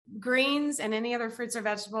greens and any other fruits or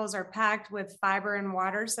vegetables are packed with fiber and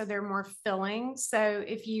water, so they're more filling. So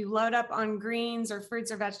if you load up on greens or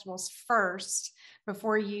fruits or vegetables first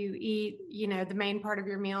before you eat, the main part of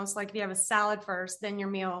your meals, like if you have a salad first, then your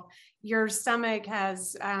meal, your stomach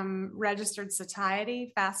has registered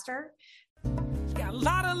satiety faster. Got a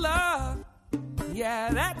lot of love,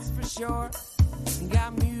 yeah, that's for sure.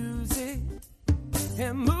 Got music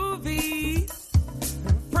and movies,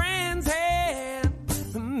 and friends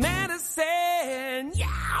and medicine.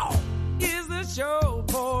 Yeah, is the show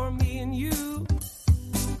for me and you,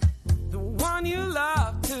 the one you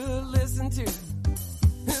love to listen to.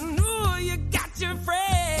 And ooh, you got your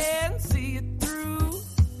friends, see it through.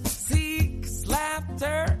 See, 'cause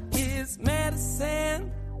laughter is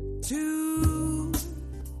medicine too.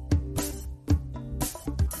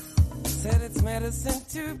 Said it's medicine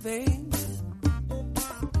too, babe.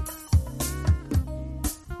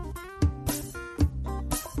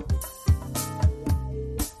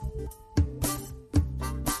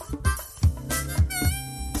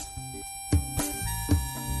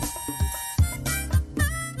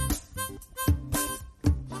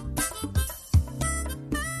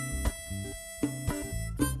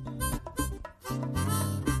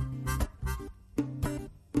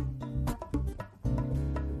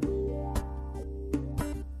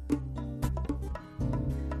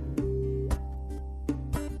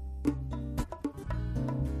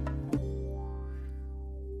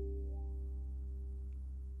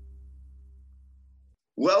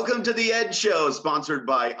 Welcome to the Ed Show, sponsored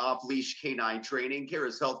by Off Leash Canine Training,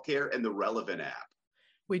 Caris Healthcare, and the Relevant app.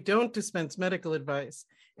 We don't dispense medical advice,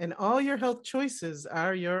 and all your health choices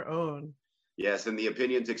are your own. Yes, and the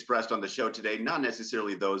opinions expressed on the show today, not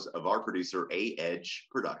necessarily those of our producer, A Edge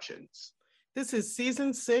Productions. This is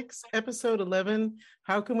season 6, episode 11,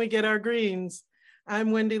 How Can We Get Our Greens?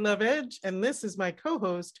 I'm Wendy Love Edge, and this is my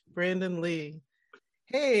co-host, Brandon Lee.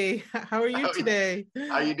 Hey, how are you today?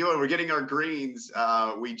 How you doing? We're getting our greens.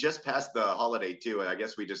 We just passed the holiday too, and I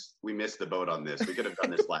guess we missed the boat on this. We could have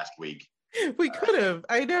done this last week. We could have.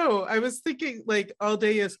 I know. I was thinking like all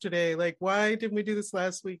day yesterday, like why didn't we do this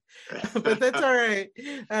last week? But that's all right.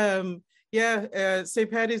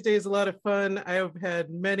 St. Patty's Day is a lot of fun. I have had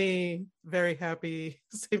many very happy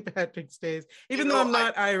St. Patrick's Days, even though I'm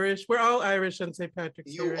not Irish. We're all Irish on St.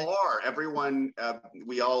 Patrick's Day. You are. Everyone,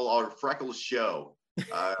 we all are Freckles show.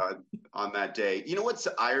 On that day. You know what's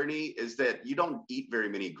the irony is that you don't eat very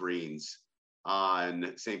many greens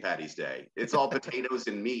on St. Patty's Day. It's all potatoes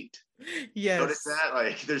and meat. Yes. Notice that?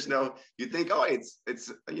 Like there's no, you think, oh, it's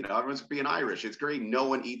everyone's being Irish. It's great. No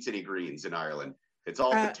one eats any greens in Ireland. It's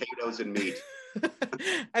all potatoes and meat.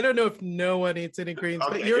 I don't know if no one eats any greens,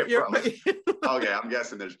 okay, but you're okay, I'm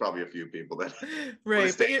guessing there's probably a few people that right,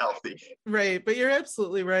 stay healthy. Right, but you're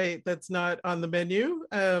absolutely right. That's not on the menu.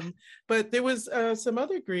 But there was some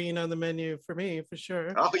other green on the menu for me, for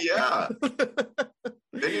sure. Oh, yeah.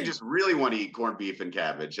 Then you just really want to eat corned beef and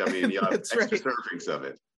cabbage. I mean, you have extra servings of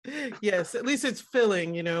it. Yes, at least it's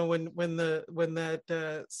filling, when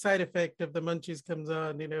that side effect of the munchies comes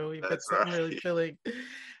on, you've got something really filling.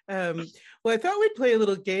 Well, I thought we'd play a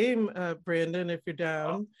little game, Brandon, if you're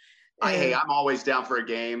down. Hey, I'm always down for a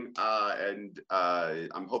game, and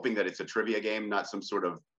I'm hoping that it's a trivia game, not some sort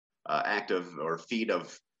of act of or feat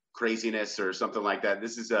of craziness or something like that.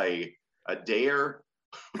 This is a dare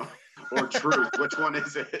or truth. Which one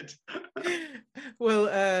is it? Well,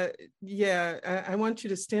 I want you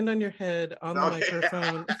to stand on your head on the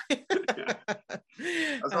microphone.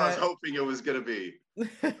 That's what I was hoping it was going to be.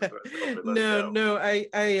 No.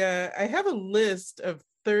 I have a list of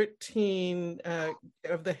 13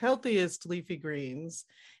 of the healthiest leafy greens,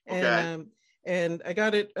 and I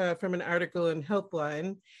got it from an article in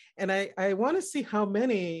Healthline, and I want to see how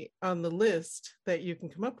many on the list that you can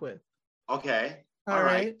come up with. Okay. All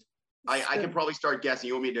right. I can probably start guessing.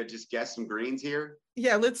 You want me to just guess some greens here?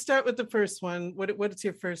 Yeah, let's start with the first one. What is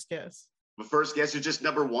your first guess? The first guess is just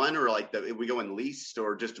number one, or like we go in least,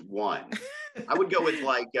 or just one? I would go with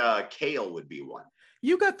like kale would be one.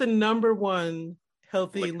 You got the number one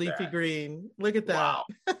healthy leafy green. Look at that. Wow.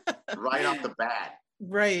 Right off the bat.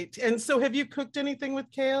 Right. And so have you cooked anything with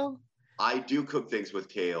kale? I do cook things with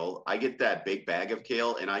kale. I get that big bag of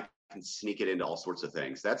kale and I can sneak it into all sorts of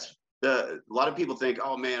things. A lot of people think,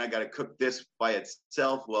 oh man, I got to cook this by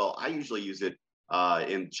itself. Well, I usually use it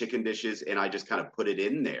in chicken dishes and I just kind of put it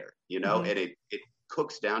in there, and it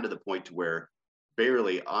cooks down to the point to where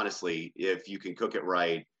barely, honestly, if you can cook it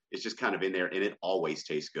right, it's just kind of in there and it always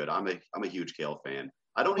tastes good. I'm a huge kale fan.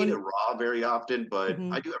 I don't eat it raw very often, but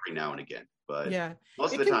I do every now and again. But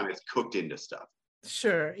most of the time it's cooked into stuff.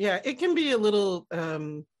 Sure. Yeah. It can be a little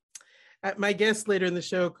my guest later in the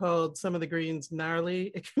show called some of the greens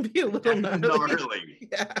gnarly. It can be a little gnarly.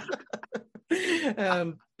 Yeah.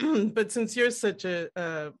 But since you're such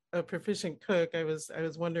a proficient cook, I was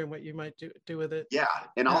wondering what you might do with it. Yeah,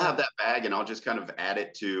 and I'll have that bag, and I'll just kind of add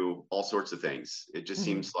it to all sorts of things. It just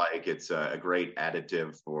seems like it's a great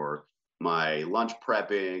additive for my lunch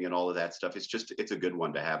prepping and all of that stuff. It's a good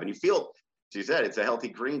one to have, and you feel, as you said, it's a healthy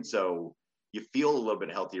green, so you feel a little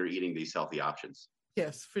bit healthier eating these healthy options.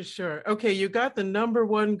 Yes, for sure. Okay, you got the number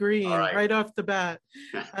one green right off the bat.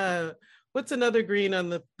 What's another green on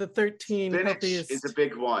the 13 Spinach healthiest? Is a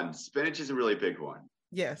big one. Spinach is a really big one.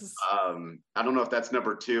 Yes. I don't know if that's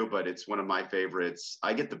number 2, but it's one of my favorites.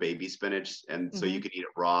 I get the baby spinach, and so you can eat it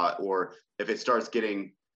raw, or if it starts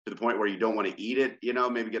getting to the point where you don't want to eat it,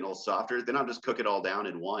 maybe getting a little softer, then I'll just cook it all down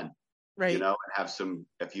in one. Right. And have some,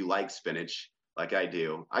 if you like spinach, like I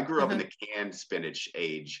do. I grew up in the canned spinach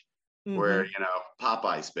age, where,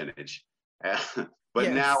 Popeye spinach.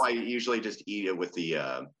 But now I usually just eat it with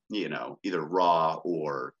the, either raw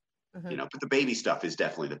or, but the baby stuff is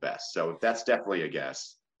definitely the best. So that's definitely a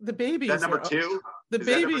guess. The babies. Is that number 2? The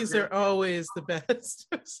babies are always the best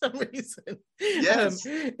for some reason. Yes.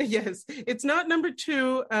 Yes. It's not number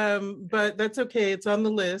 2, but that's okay. It's on the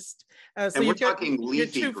list. So and we're talking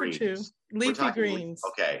leafy greens. 2 for 2. Leafy greens.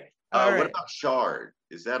 Okay. All right. What about chard?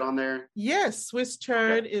 Is that on there? Yes. Swiss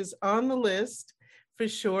chard is on the list for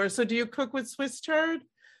sure. So do you cook with Swiss chard?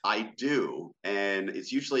 I do, and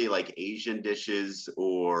it's usually like Asian dishes,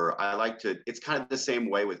 or I like to. It's kind of the same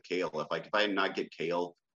way with kale. If I not get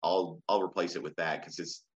kale, I'll replace it with that,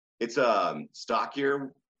 because it's a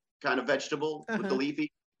stockier kind of vegetable with the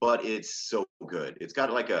leafy, but it's so good. It's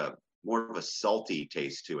got like a more of a salty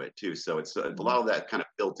taste to it too. So it's a lot of that kind of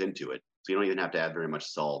built into it. So you don't even have to add very much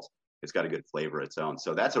salt. It's got a good flavor of its own.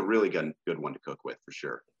 So that's a really good one to cook with for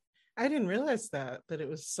sure. I didn't realize that it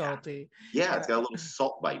was salty. Yeah, it's got a little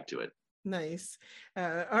salt bite to it. Nice. All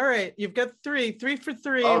right, you've got 3 for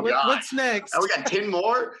 3. Oh, what's next? Oh, we got 10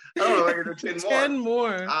 more? I don't know if I can do 10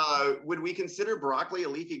 more. Would we consider broccoli a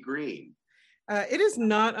leafy green? It is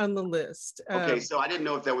not on the list. Okay, so I didn't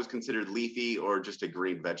know if that was considered leafy or just a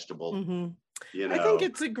green vegetable. I think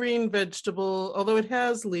it's a green vegetable, although it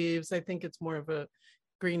has leaves. I think it's more of a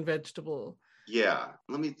green vegetable. Yeah,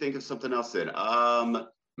 let me think of something else then.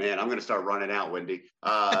 Man, I'm going to start running out, Wendy.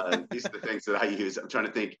 These are the things that I use. I'm trying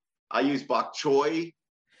to think. I use bok choy.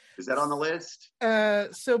 Is that on the list?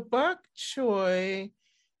 So bok choy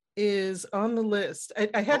is on the list.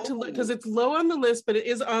 I had to look because it's low on the list, but it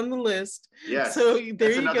is on the list. Yes. So there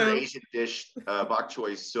That's you another go. Asian dish. Bok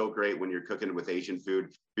choy is so great when you're cooking with Asian food.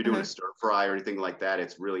 If you're doing a stir fry or anything like that,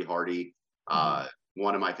 it's really hearty.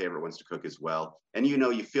 One of my favorite ones to cook as well. And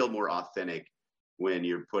you feel more authentic when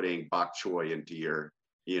you're putting bok choy into your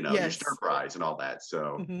your stir fries and all that.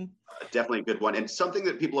 So definitely a good one, and something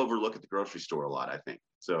that people overlook at the grocery store a lot, I think.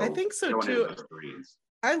 So I think so too.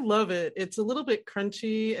 I love it. It's a little bit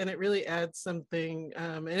crunchy, and it really adds something.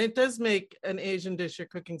 And it does make an Asian dish you're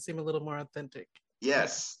cooking seem a little more authentic.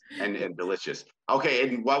 Yes, and delicious. Okay,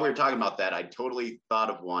 and while we were talking about that, I totally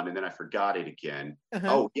thought of one, and then I forgot it again.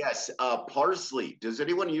 Oh yes, parsley. Does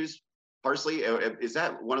anyone use parsley? Is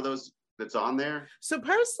that one of those that's on there? So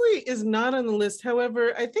parsley is not on the list.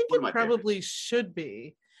 However, I think it probably should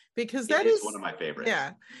be, because that is one of my favorites.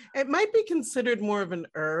 Yeah, it might be considered more of an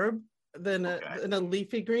herb than a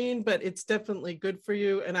leafy green, but it's definitely good for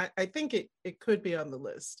you. And I think it could be on the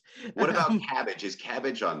list. What about cabbage? Is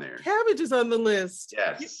cabbage on there? Cabbage is on the list.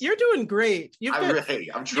 Yes. You're doing great.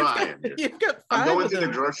 I'm trying. You've got 5 I'm going to the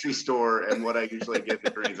grocery store, and what I usually get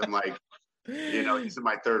the greens, I'm like, using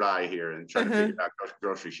my third eye here and trying to figure out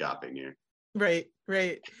grocery shopping here. Right.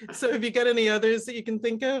 So have you got any others that you can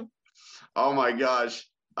think of? Oh my gosh.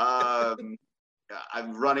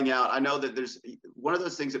 I'm running out. I know that there's one of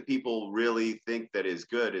those things that people really think that is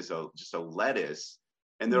good is just a lettuce.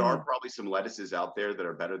 And there are probably some lettuces out there that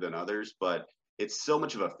are better than others, but it's so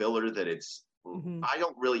much of a filler that it's, I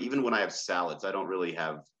don't really, even when I have salads, I don't really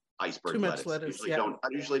have iceberg lettuce. I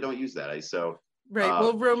usually don't use that. Right.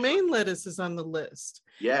 Well, romaine lettuce is on the list.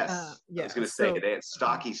 Yes. I was going to say that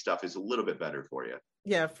stocky stuff is a little bit better for you.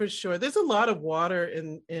 Yeah, for sure. There's a lot of water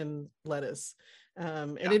in lettuce.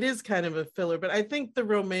 And it is kind of a filler, but I think the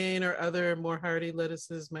romaine or other more hardy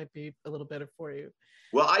lettuces might be a little better for you.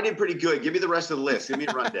 Well, I did pretty good. Give me the rest of the list. Give me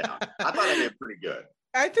a rundown. I thought I did pretty good.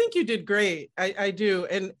 I think you did great. I do.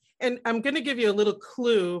 And I'm going to give you a little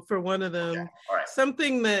clue for one of them. Okay. All right.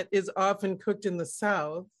 Something that is often cooked in the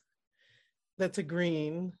South. That's a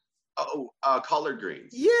green. Collard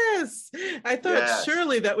greens. Yes. I thought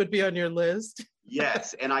surely that would be on your list.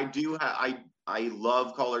 Yes. And I do I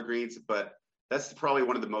love collard greens, but That's probably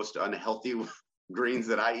one of the most unhealthy greens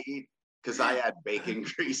that I eat, because I add bacon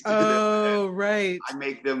grease to them. Oh, right. I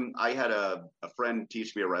make them. I had a friend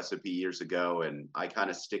teach me a recipe years ago, and I kind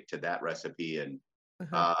of stick to that recipe. And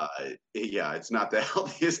yeah, it's not the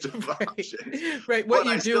healthiest of options. Right. What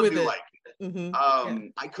you do with it? Like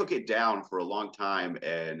it. I cook it down for a long time,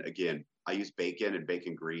 and again, I use bacon and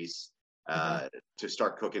bacon grease to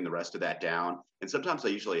start cooking the rest of that down. And sometimes I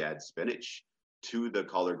usually add spinach to the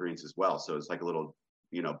collard greens as well. So it's like a little,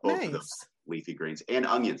 both of those leafy greens and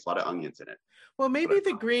onions, a lot of onions in it. Well, maybe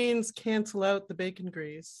the greens cancel out the bacon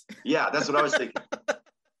grease. Yeah, that's what I was thinking.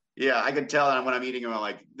 Yeah, I can tell when I'm eating them, I'm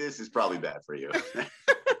like, this is probably bad for you.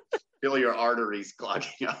 Feel your arteries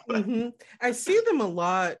clogging up. I see them a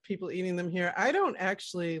lot, people eating them here. I don't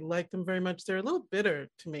actually like them very much. They're a little bitter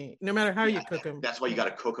to me, no matter how you cook them. That's why you got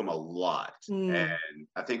to cook them a lot. And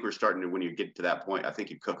I think we're starting to, when you get to that point, I think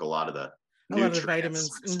you cook a lot of the vitamins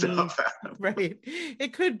stuff. Right.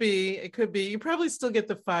 It could be. You probably still get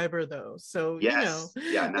the fiber though. So, there's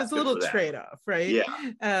a little trade-off, right?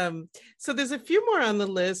 Yeah. So there's a few more on the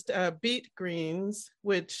list. Beet greens,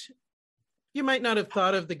 which you might not have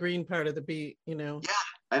thought of the green part of the beet, Yeah.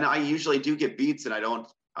 And I usually do get beets, and I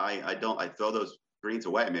throw those greens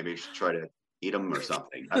away. Maybe I should try to eat them or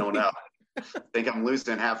something. I don't know. I think I'm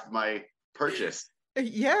losing half of my purchase.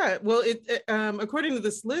 Yeah, well, it according to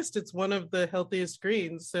this list, it's one of the healthiest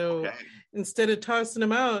greens. So instead of tossing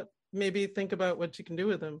them out, maybe think about what you can do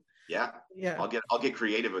with them. Yeah. I'll get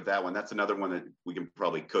creative with that one. That's another one that we can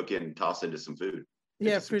probably cook in and toss into some food.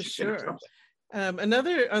 Yeah, for sure.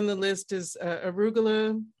 Another on the list is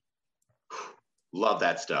arugula. Love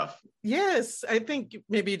that stuff. Yes, I think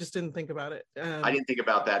maybe you just didn't think about it. I didn't think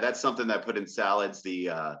about that. That's something that I put in salads.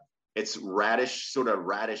 It's sort of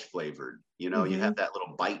radish flavored. You have that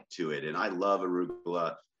little bite to it. And I love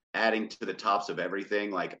arugula. Adding to the tops of everything,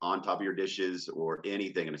 like on top of your dishes or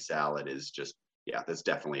anything in a salad, is just, that's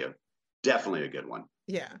definitely a good one.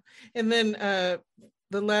 Yeah. And then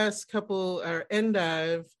the last couple are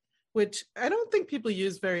endive, which I don't think people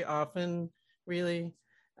use very often, really.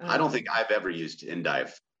 I don't think I've ever used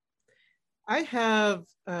endive. I have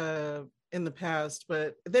in the past,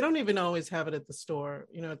 but they don't even always have it at the store.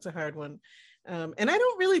 It's a hard one. And I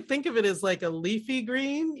don't really think of it as like a leafy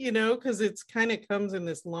green, because it's kind of comes in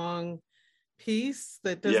this long piece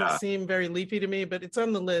that doesn't seem very leafy to me, but it's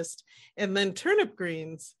on the list. And then turnip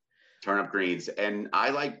greens. And I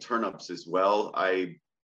like turnips as well.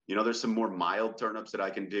 There's some more mild turnips that I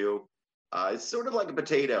can do. It's sort of like a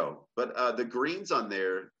potato, but the greens on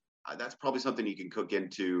there, that's probably something you can cook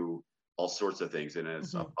into all sorts of things. And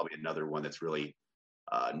it's probably another one that's really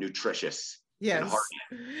nutritious. Yes. And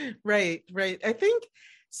hearty. Right. I think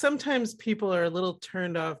sometimes people are a little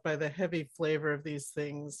turned off by the heavy flavor of these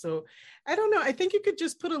things. So I don't know. I think you could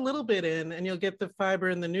just put a little bit in and you'll get the fiber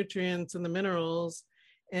and the nutrients and the minerals,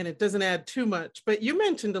 and it doesn't add too much. But you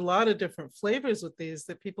mentioned a lot of different flavors with these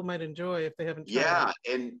that people might enjoy if they haven't tried.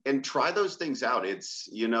 Yeah, and try those things out. It's,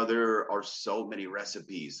 there are so many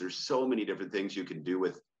recipes. There's so many different things you can do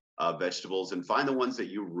with vegetables, and find the ones that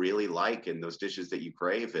you really like and those dishes that you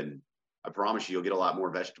crave. And I promise you'll get a lot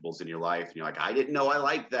more vegetables in your life. And you're like, I didn't know I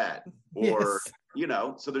liked that. Or,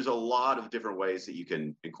 so there's a lot of different ways that you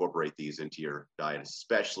can incorporate these into your diet,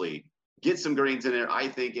 especially get some greens in there. I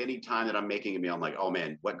think anytime that I'm making a meal, I'm like, oh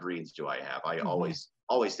man, what greens do I have? I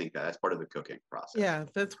always think that's part of the cooking process. Yeah,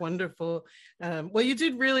 that's wonderful. Well, you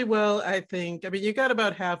did really well, I think. I mean, you got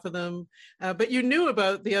about half of them, but you knew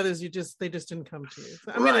about the others. They just didn't come to you.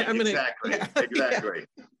 So exactly.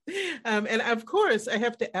 Yeah. And of course, I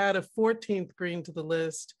have to add a 14th green to the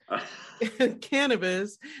list,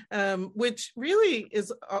 cannabis, which really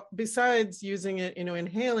is, besides using it,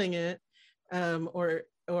 inhaling it, or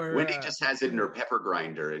Wendy just has it in her pepper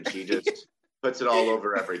grinder, and she just puts it all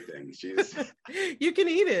over everything. You can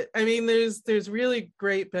eat it. I mean, there's really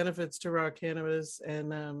great benefits to raw cannabis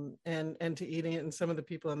and to eating it. And some of the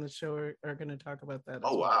people on the show are going to talk about that.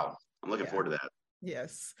 Oh, wow. I'm looking forward to that.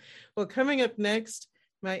 Yes. Well, coming up next,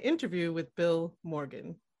 my interview with Bill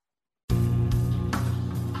Morgan.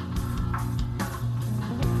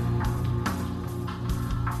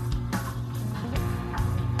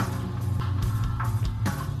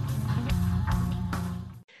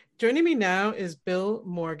 Joining me now is Bill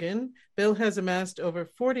Morgan. Bill has amassed over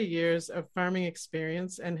 40 years of farming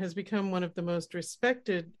experience and has become one of the most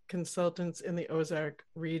respected consultants in the Ozark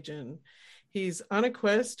region. He's on a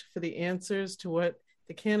quest for the answers to what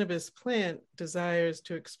the cannabis plant desires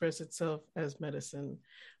to express itself as medicine.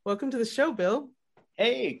 Welcome to the show, Bill.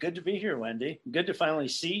 Hey, good to be here, Wendy. Good to finally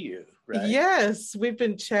see you, right? Yes, we've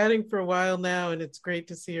been chatting for a while now, and it's great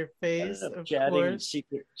to see your face, of chatting course.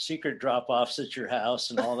 And secret drop-offs at your house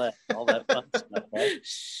and all that fun stuff, right?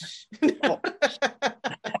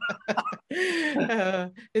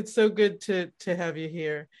 It's so good to have you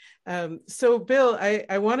here. So Bill,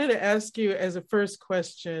 I wanted to ask you as a first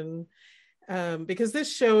question, because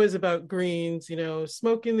this show is about greens,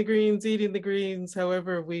 smoking the greens, eating the greens,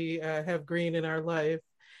 however we have green in our life.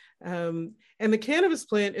 And the cannabis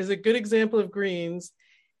plant is a good example of greens.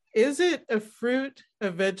 Is it a fruit,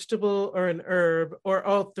 a vegetable, or an herb, or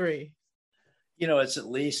all three? It's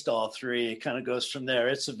at least all three. It kind of goes from there.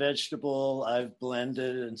 It's a vegetable. I've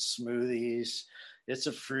blended in smoothies. It's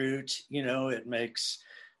a fruit.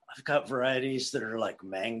 I've got varieties that are like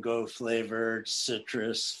mango flavored,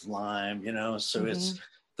 citrus, lime, so it's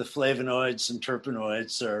the flavonoids and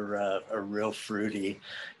terpenoids are real fruity.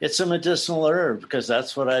 It's a medicinal herb because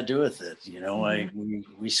that's what I do with it.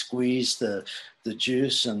 We squeeze the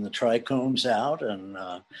juice and the trichomes out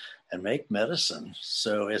and make medicine.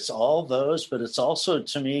 So it's all those, but it's also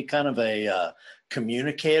to me kind of a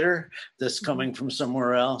communicator that's coming from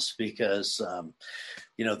somewhere else because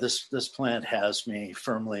this plant has me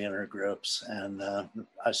firmly in her grips, and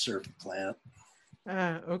I serve the plant.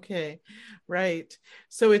 Okay, right.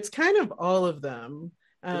 So it's kind of all of them.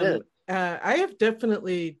 It is. I have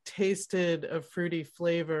definitely tasted a fruity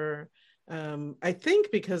flavor, I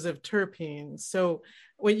think because of terpenes. So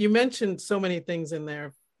when you mentioned so many things in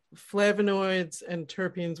there, flavonoids and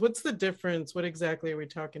terpenes, what's the difference? What exactly are we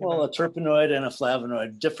talking about? Well, a terpenoid and a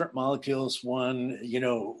flavonoid, different molecules. One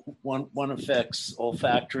affects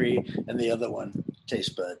olfactory and the other one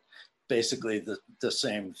taste bud. Basically the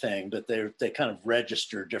same thing, but they kind of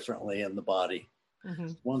register differently in the body.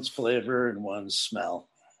 One's flavor and one's smell.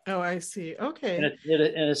 Oh, I see. Okay. And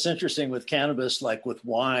it's interesting with cannabis, like with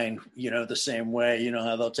wine, the same way,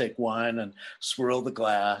 how they'll take wine and swirl the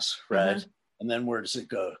glass, right? And then where does it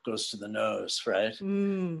go? It goes to the nose, right?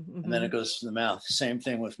 And then it goes to the mouth. Same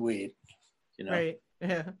thing with weed, Right.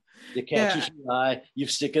 Yeah. It catches your eye, you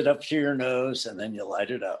stick it up to your nose, and then you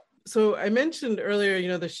light it up. So I mentioned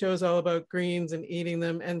earlier, the show's all about greens and eating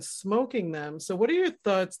them and smoking them. So what are your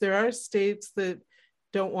thoughts? There are states that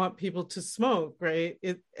don't want people to smoke, right?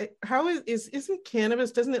 Isn't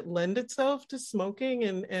cannabis, doesn't it lend itself to smoking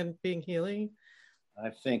and being healing? I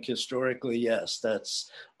think historically, yes, that's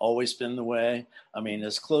always been the way. I mean,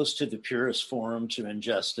 as close to the purest form to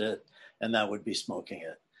ingest it, and that would be smoking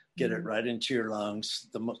it. Get it right into your lungs,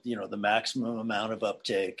 the maximum amount of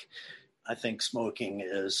uptake. I think smoking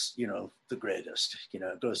is, the greatest.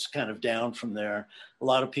 It goes kind of down from there. A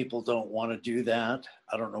lot of people don't want to do that.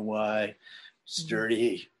 I don't know why. It's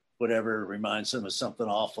dirty, whatever, reminds them of something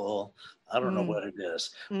awful. I don't know what it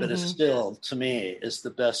is, but it still, to me, is the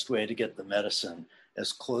best way to get the medicine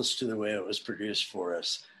as close to the way it was produced for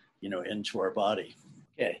us, into our body.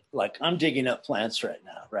 Okay, like I'm digging up plants right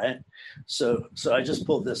now, right? So I just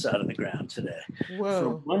pulled this out of the ground today. Whoa.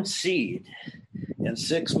 From one seed in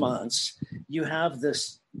 6 months, you have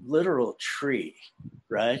this literal tree,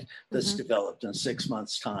 right? That's developed in 6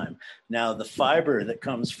 months' time. Now, the fiber that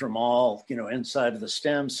comes from all, inside of the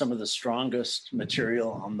stem, some of the strongest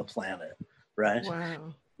material on the planet, right?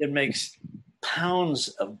 Wow. It makes pounds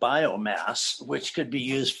of biomass, which could be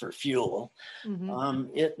used for fuel.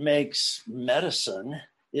 It makes medicine.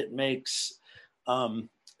 It makes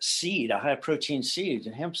seed, a high protein seed,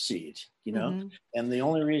 a hemp seed, and the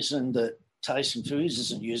only reason that Tyson Foods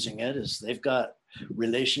isn't using it is they've got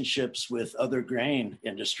relationships with other grain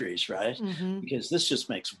industries, right? Because this just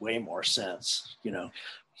makes way more sense,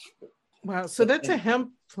 Wow. So that's a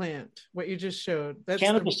hemp plant, what you just showed. That's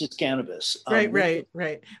cannabis is cannabis. Right.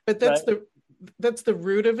 But that's the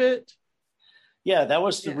root of it. Yeah, that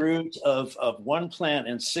was the root of one plant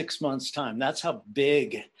in 6 months' time. That's how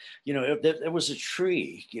big, it was a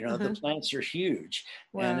tree. The plants are huge,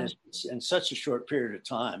 and it's in such a short period of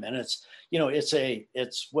time. And it's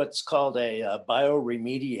what's called a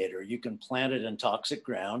bioremediator. You can plant it in toxic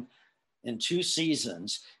ground in 2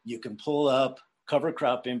 seasons. You can pull up cover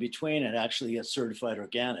crop in between and actually get certified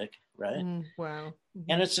organic, right? Wow.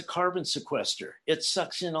 And it's a carbon sequester. It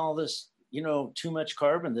sucks in all this, too much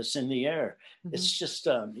carbon that's in the air. It's just,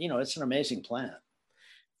 it's an amazing plant.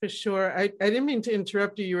 For sure. I didn't mean to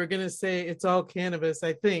interrupt you. You were going to say it's all cannabis,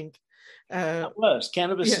 I think. It was.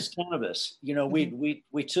 Cannabis is cannabis.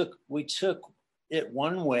 We took it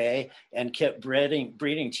one way and kept breeding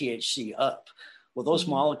THC up. Well, those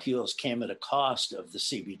molecules came at a cost of the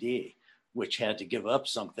CBD. which had to give up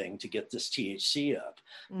something to get this THC up.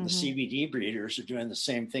 Mm-hmm. The CBD breeders are doing the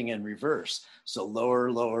same thing in reverse. So lower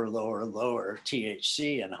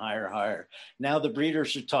THC and higher. Now the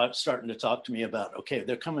breeders are starting to talk to me about, okay,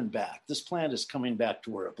 they're coming back. This plant is coming back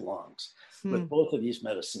to where it belongs with both of these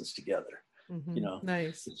medicines together. Mm-hmm. You know,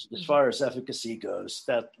 nice. As far as efficacy goes,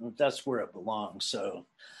 that's where it belongs. So,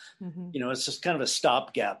 you know, it's just kind of a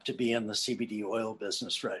stopgap to be in the CBD oil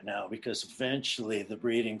business right now, because eventually the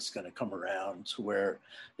breeding's going to come around to where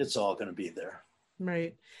it's all going to be there.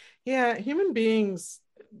 Right. Yeah. Human beings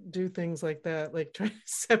do things like that, like try to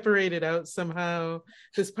separate it out somehow.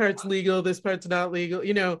 This part's legal, this part's not legal.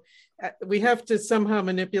 You know, we have to somehow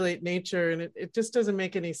manipulate nature, and it just doesn't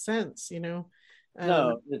make any sense, you know?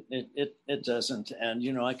 No, it doesn't. And,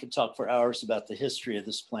 you know, I could talk for hours about the history of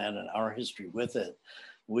this plant and our history with it.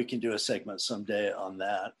 We can do a segment someday on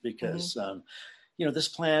that, because, you know, this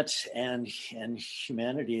plant and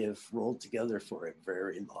humanity have rolled together for a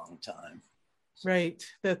very long time. Right.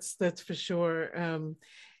 That's for sure.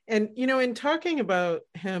 And, you know, in talking about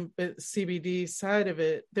hemp CBD side of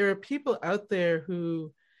it, there are people out there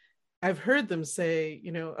who I've heard them say,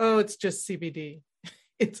 you know, oh, it's just CBD.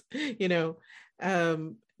 It's, you know,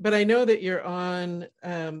 but I know that you're on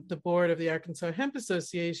the board of the Arkansas Hemp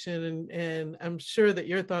Association, and I'm sure that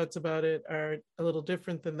your thoughts about it are a little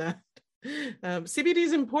different than that. CBD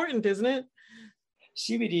is important, isn't it?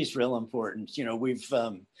 CBD is real important. You know, we've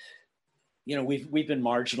been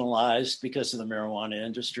marginalized because of the marijuana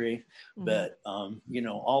industry, but you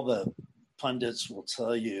know, all the pundits will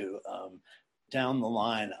tell you down the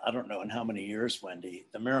line, I don't know in how many years, Wendy,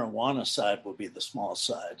 the marijuana side will be the small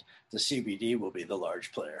side. The CBD will be the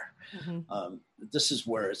large player. This is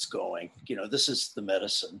where it's going. You know, this is the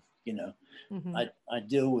medicine, you know. I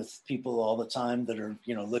deal with people all the time that are,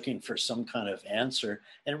 you know, looking for some kind of answer,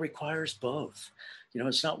 and it requires both. You know,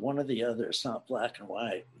 it's not one or the other. It's not black and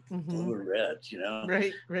white, blue or red, you know.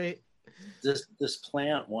 Right. This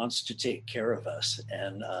plant wants to take care of us,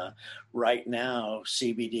 and right now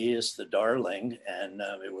CBD is the darling, and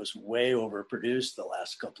it was way overproduced the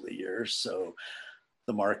last couple of years, so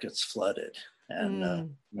the market's flooded,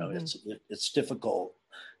 and you know, it's difficult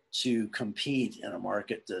to compete in a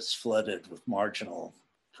market that's flooded with marginal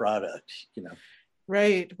product, you know.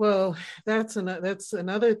 Right. Well, that's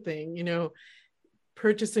another thing, you know.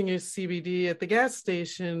 Purchasing your CBD at the gas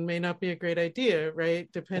station may not be a great idea,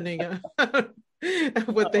 right? Depending on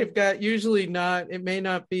what they've got. Usually not, it may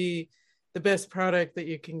not be the best product that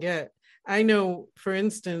you can get. I know, for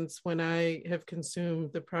instance, when I have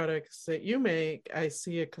consumed the products that you make, I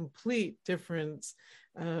see a complete difference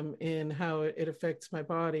in how it affects my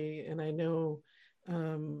body. And I know,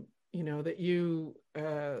 you know, that you,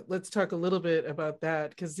 let's talk a little bit about that,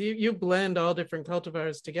 because you blend all different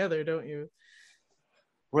cultivars together, don't you?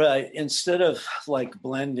 Right. Instead of like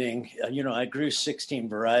blending, you know, I grew 16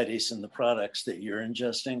 varieties in the products that you're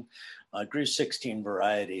ingesting. I grew 16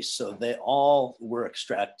 varieties, so they all were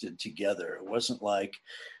extracted together. It wasn't like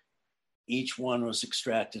each one was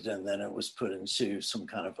extracted and then it was put into some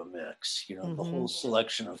kind of a mix, you know, the whole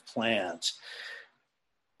selection of plants.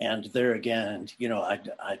 And there again, you know,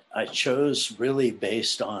 I chose really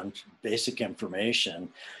based on basic information.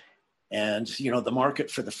 And, you know, the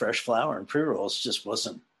market for the fresh flower and pre-rolls just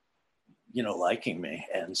wasn't, you know, liking me.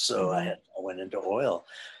 And so I went into oil.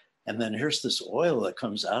 And then here's this oil that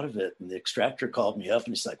comes out of it. And the extractor called me up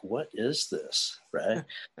and he's like, what is this? Right.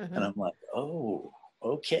 And I'm like, oh,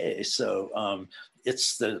 okay. So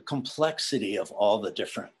it's the complexity of all the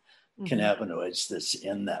different cannabinoids that's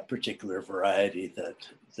in that particular variety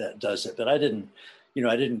that does it. But I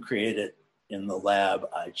didn't create it in the lab.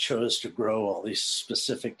 I chose to grow all these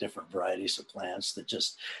specific different varieties of plants that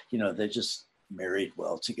just, you know, they just married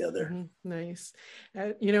well together. Nice.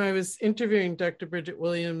 You know, I was interviewing Dr. Bridget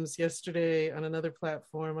Williams yesterday on another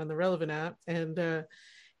platform on the Relevant app, and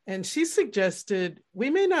she suggested we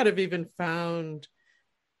may not have even found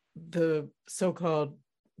the so-called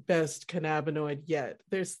best cannabinoid yet.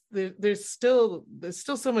 There's still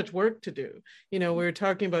so much work to do. You know, we were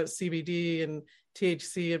talking about CBD and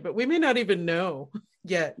THC, but we may not even know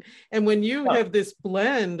yet. And when you have this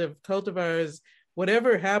blend of cultivars,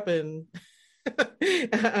 whatever happened,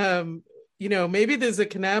 you know, maybe there's a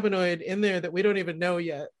cannabinoid in there that we don't even know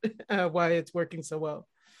yet why it's working so well.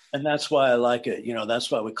 And that's why I like it. You know,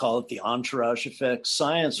 that's why we call it the entourage effect.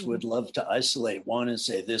 Science would love to isolate one and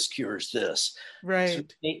say this cures this.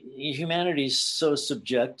 Right. So humanity's so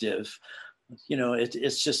subjective.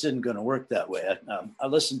 it's just isn't going to work that way. I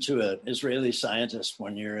listened to an Israeli scientist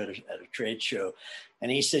one year at a trade show,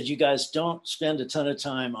 and he said, you guys don't spend a ton of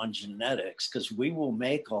time on genetics because we will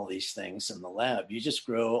make all these things in the lab. You just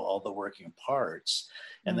grow all the working parts,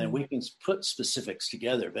 and then we can put specifics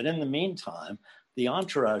together. But in the meantime, the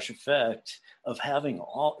entourage effect of having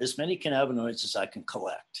as many cannabinoids as I can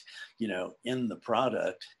collect, in the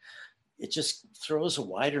product, it just throws a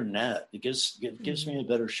wider net. It gives me a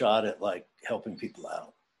better shot at like helping people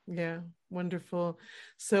out. Yeah, wonderful.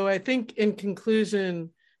 So I think in conclusion,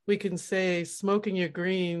 we can say smoking your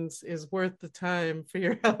greens is worth the time for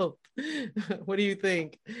your health. What do you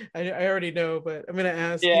think? I already know, but I'm going to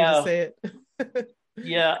ask you to say it.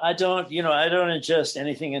 Yeah, I don't ingest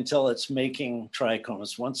anything until it's making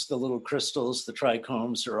trichomes. Once the little crystals, the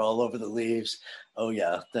trichomes are all over the leaves,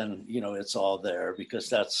 then, it's all there, because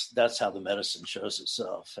that's how the medicine shows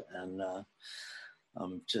itself. And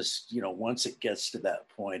just, once it gets to that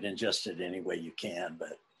point, ingest it any way you can,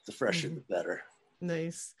 but the fresher, the better.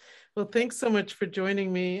 Nice. Well, thanks so much for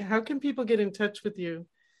joining me. How can people get in touch with you?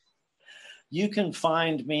 You can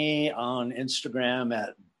find me on Instagram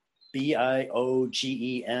at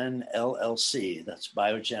BIOGEN LLC. That's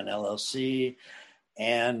Biogen LLC.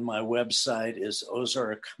 And my website is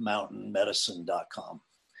ozarkmountainmedicine.com.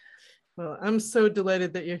 Well, I'm so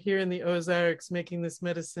delighted that you're here in the Ozarks making this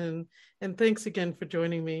medicine. And thanks again for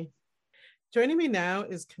joining me. Joining me now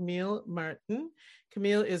is Camille Martin.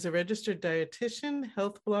 Camille is a registered dietitian,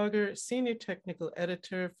 health blogger, senior technical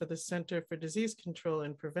editor for the Center for Disease Control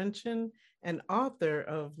and Prevention, and author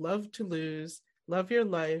of Love to Lose, Love Your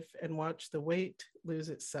Life, and Watch the Weight Lose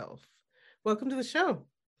Itself. Welcome to the show.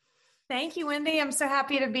 Thank you, Wendy. I'm so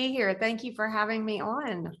happy to be here. Thank you for having me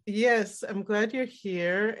on. Yes, I'm glad you're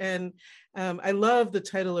here. And I love the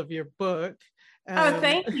title of your book.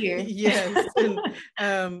 Thank you. Yes.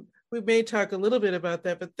 And we may talk a little bit about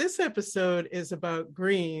that, but this episode is about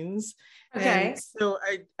greens. Okay. And so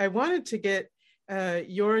I wanted to get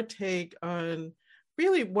your take on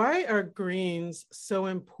really, why are greens so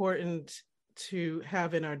important to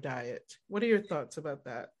have in our diet? What are your thoughts about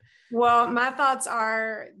that? Well, my thoughts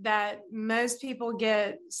are that most people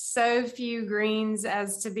get so few greens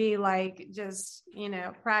as to be like just,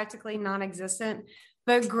 practically non-existent.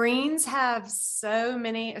 But greens have so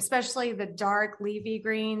many, especially the dark leafy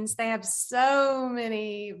greens, they have so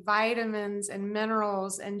many vitamins and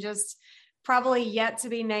minerals and just probably yet to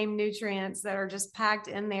be named nutrients that are just packed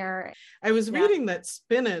in there. I was reading that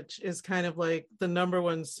spinach is kind of like the number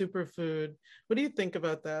one superfood. What do you think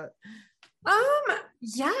about that?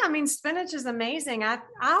 Spinach is amazing. I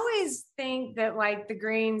always think that like the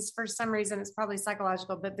greens, for some reason, it's probably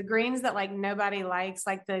psychological, but the greens that like nobody likes,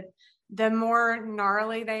 like the more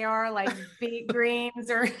gnarly they are, like beet greens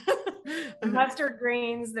or mustard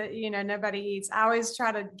greens that, nobody eats. I always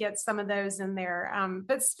try to get some of those in there.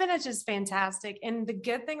 But spinach is fantastic. And the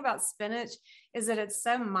good thing about spinach is that it's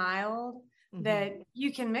so mild that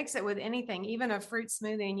you can mix it with anything, even a fruit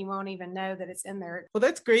smoothie, and you won't even know that it's in there. Well,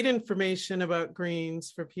 that's great information about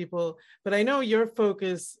greens for people, but I know your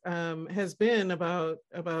focus has been about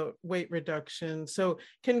weight reduction. So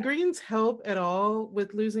can greens help at all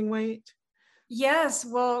with losing weight? Yes.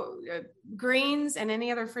 Well, greens and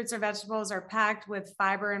any other fruits or vegetables are packed with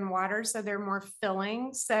fiber and water, so they're more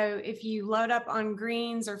filling. So if you load up on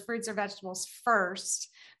greens or fruits or vegetables first,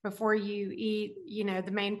 before you eat,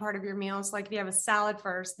 the main part of your meal, it's like if you have a salad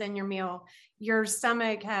first, then your meal, your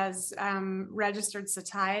stomach has registered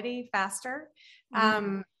satiety faster.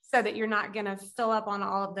 So that you're not going to fill up on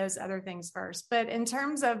all of those other things first. But in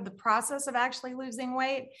terms of the process of actually losing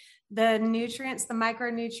weight, the nutrients, the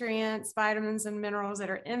micronutrients, vitamins, and minerals that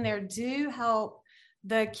are in there do help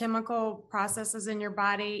the chemical processes in your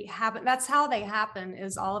body happen. That's how they happen,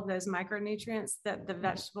 is all of those micronutrients that the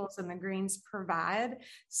vegetables and the greens provide.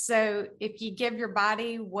 So if you give your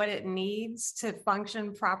body what it needs to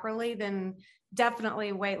function properly, then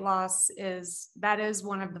definitely weight loss is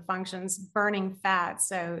one of the functions, burning fat.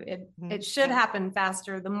 So it should happen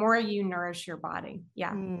faster the more you nourish your body.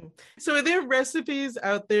 Yeah. So are there recipes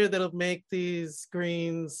out there that'll make these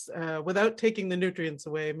greens without taking the nutrients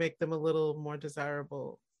away, make them a little more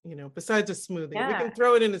desirable? Besides a smoothie, we can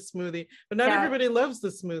throw it in a smoothie, but not everybody loves the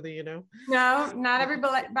smoothie, No, not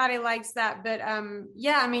everybody likes that, but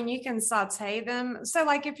you can saute them. So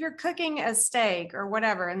like if you're cooking a steak or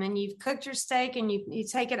whatever, and then you've cooked your steak and you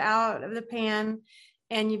take it out of the pan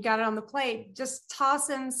and you've got it on the plate, just toss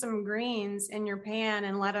in some greens in your pan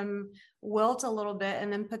and let them wilt a little bit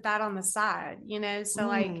and then put that on the side, so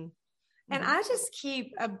like And I just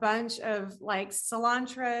keep a bunch of like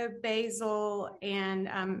cilantro, basil, and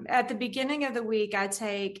at the beginning of the week, I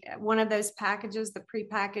take one of those packages, the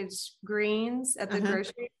prepackaged greens at the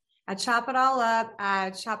grocery. I chop it all up.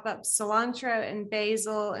 I chop up cilantro and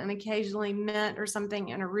basil and occasionally mint or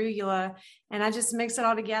something and arugula. And I just mix it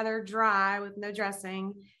all together dry with no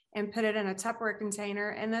dressing and put it in a Tupperware container.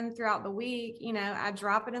 And then throughout the week, you know, I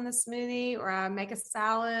drop it in the smoothie, or I make a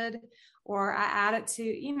salad, or I add it to,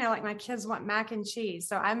 you know, like my kids want mac and cheese.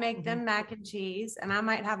 So I make them mac and cheese, and I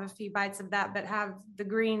might have a few bites of that, but have the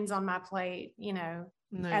greens on my plate, you know,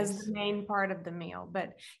 as the main part of the meal.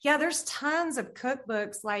 But yeah, there's tons of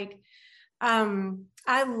cookbooks. Like,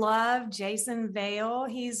 I love Jason Vale.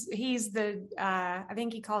 He's the, I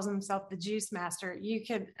think he calls himself the juice master.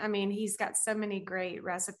 He's got so many great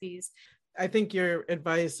recipes. I think your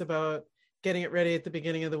advice about getting it ready at the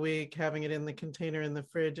beginning of the week, having it in the container in the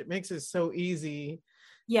fridge, it makes it so easy.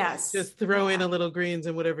 Yes. Just throw in a little greens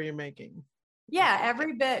in whatever you're making. Yeah.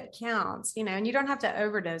 Every bit counts, you know, and you don't have to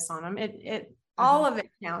overdose on them. All of it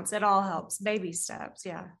counts. It all helps. Baby steps.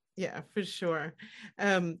 Yeah. Yeah, for sure.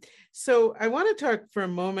 So I want to talk for a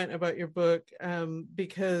moment about your book,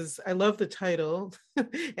 because I love the title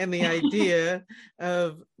and the idea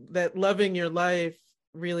of that loving your life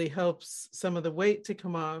really helps some of the weight to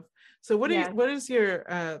come off. So what is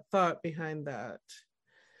your thought behind that?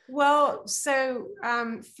 Well, so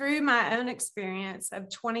through my own experience of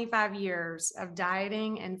 25 years of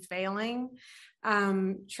dieting and failing,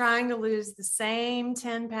 trying to lose the same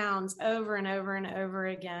 10 pounds over and over and over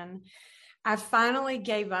again, I finally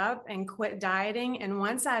gave up and quit dieting. And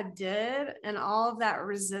once I did, and all of that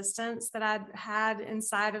resistance that I'd had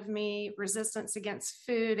inside of me, resistance against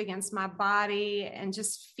food, against my body, and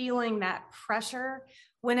just feeling that pressure,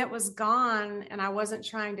 when it was gone and I wasn't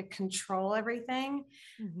trying to control everything,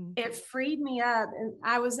 it freed me up. And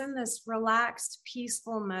I was in this relaxed,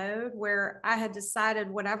 peaceful mode where I had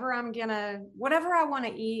decided whatever I want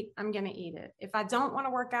to eat, I'm going to eat it. If I don't want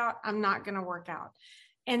to work out, I'm not going to work out.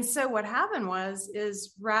 And so what happened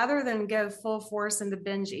is rather than go full force into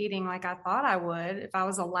binge eating like I thought I would, if I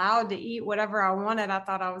was allowed to eat whatever I wanted, I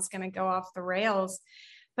thought I was going to go off the rails.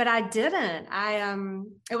 But I didn't.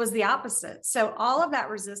 It was the opposite. So all of that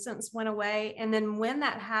resistance went away. And then when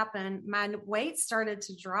that happened, my weight started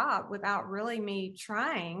to drop without really me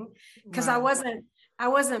trying, because I wasn't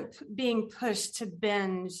being pushed to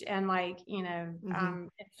binge and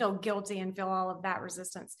feel guilty and feel all of that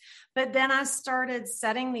resistance. But then I started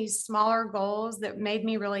setting these smaller goals that made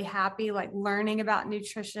me really happy, like learning about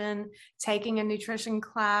nutrition, taking a nutrition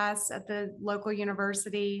class at the local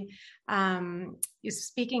university,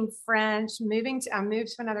 speaking French, I moved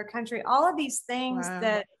to another country, all of these things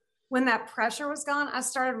that when that pressure was gone, I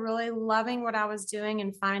started really loving what I was doing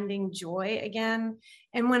and finding joy again.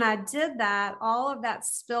 And when I did that, all of that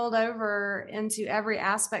spilled over into every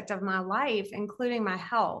aspect of my life, including my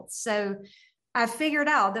health. So I figured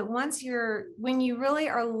out that when you really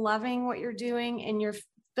are loving what you're doing and you're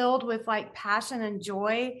filled with like passion and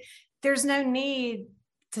joy, there's no need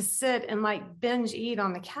to sit and like binge eat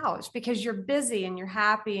on the couch, because you're busy and you're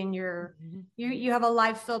happy and you have a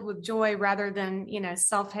life filled with joy rather than, you know,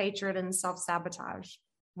 self-hatred and self-sabotage.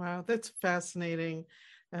 Wow, that's fascinating.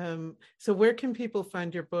 So where can people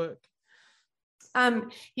find your book?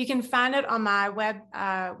 You can find it on my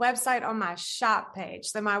website on my shop page.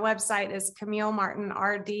 So my website is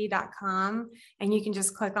CamilleMartinRD.com, and you can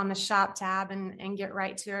just click on the shop tab and get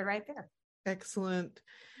right to it right there. Excellent.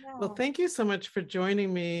 Well, thank you so much for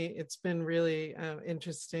joining me. It's been really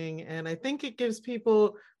interesting. And I think it gives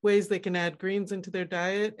people ways they can add greens into their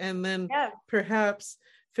diet, and then perhaps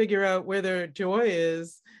figure out where their joy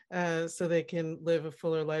is, so they can live a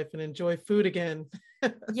fuller life and enjoy food again.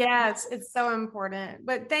 Yes, it's so important.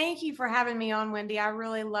 But thank you for having me on, Wendy. I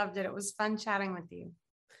really loved it. It was fun chatting with you.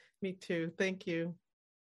 Me too. Thank you.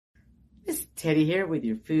 Miss Teddy here with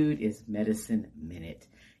your Food is Medicine Minute.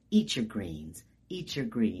 Eat your greens. Eat your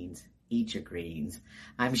greens, eat your greens.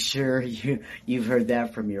 I'm sure you've heard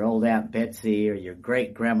that from your old Aunt Betsy or your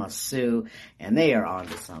great Grandma Sue, and they are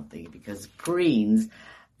onto something, because greens,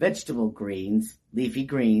 vegetable greens, leafy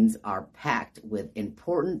greens, are packed with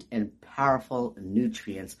important and powerful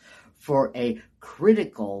nutrients for a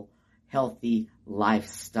critical, healthy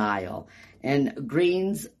lifestyle. And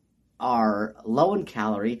greens are low in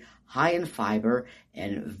calorie, high in fiber,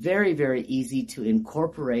 and very, very easy to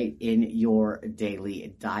incorporate in your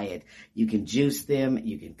daily diet. You can juice them,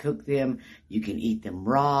 you can cook them, you can eat them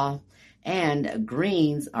raw, and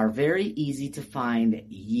greens are very easy to find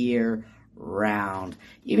year round.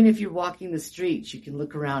 Even if you're walking the streets, you can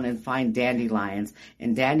look around and find dandelions,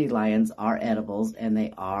 and dandelions are edibles, and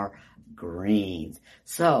they are greens.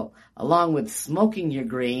 So, along with smoking your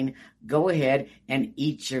green, go ahead and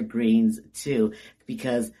eat your greens too,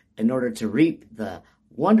 because in order to reap the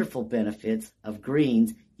wonderful benefits of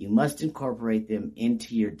greens, you must incorporate them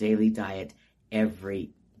into your daily diet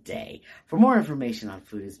every day. For more information on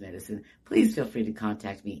Food is Medicine, please feel free to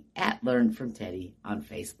contact me at Learn from Teddy on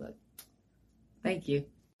Facebook. Thank you.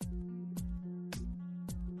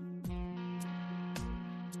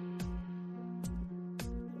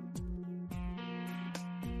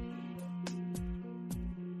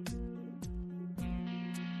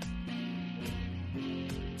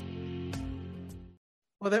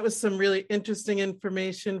 Well, that was some really interesting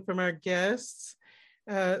information from our guests.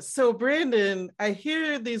 So, Brandon, I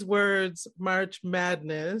hear these words, March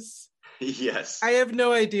Madness. Yes. I have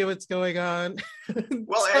no idea what's going on.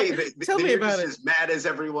 Well, tell me about it. As mad as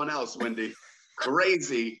everyone else, Wendy.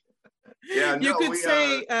 Crazy. Yeah, you could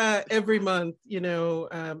say every month,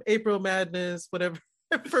 April Madness, whatever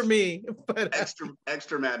for me. But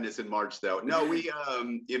extra madness in March, though. No, we,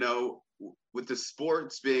 with the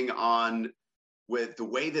sports being on. With the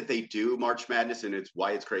way that they do March Madness, and it's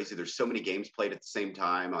why it's crazy. There's so many games played at the same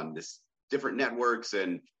time on this different networks.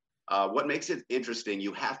 And what makes it interesting,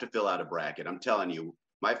 you have to fill out a bracket. I'm telling you,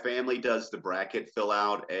 my family does the bracket fill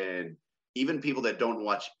out, and even people that don't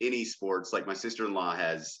watch any sports, like my sister-in-law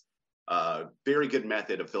has a very good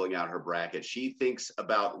method of filling out her bracket. She thinks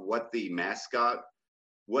about what the mascot,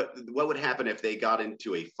 what would happen if they got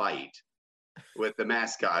into a fight with the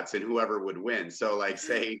mascots and whoever would win. So like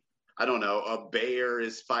say, I don't know, a bear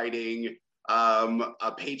is fighting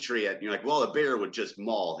a patriot. And you're like, well, a bear would just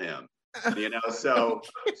maul him, So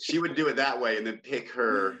she would do it that way and then pick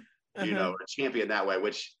her, a champion that way,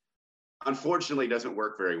 which unfortunately doesn't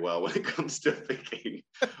work very well when it comes to picking.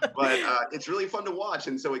 But it's really fun to watch.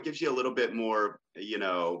 And so it gives you a little bit more,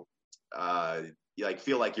 you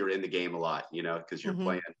feel like you're in the game a lot, because you're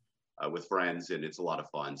playing with friends and it's a lot of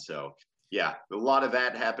fun. So, yeah, a lot of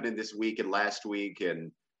that happening this week and last week,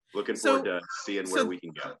 and looking forward to seeing where we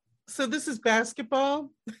can go. So this is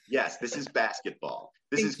basketball? Yes, this is basketball.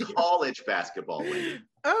 This is college basketball, Wendy.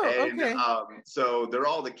 Oh, okay. So they're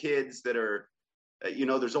all the kids that are,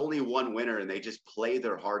 there's only one winner, and they just play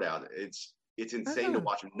their heart out. It's insane to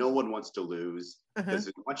watch. No one wants to lose,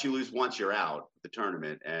 because once you lose once, you're out of the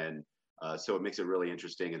tournament. And so it makes it really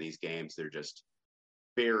interesting in these games. They're just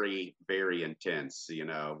very, very intense.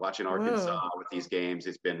 Watching Arkansas with these games,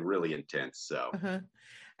 it's been really intense. So.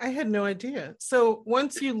 I had no idea. So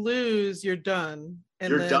once you lose, you're done.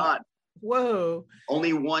 And done. Whoa.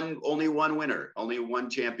 Only one winner, only one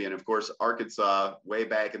champion. Of course, Arkansas, way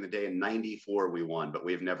back in the day in '94, we won, but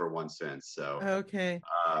we've never won since. So okay.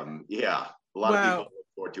 A lot of people look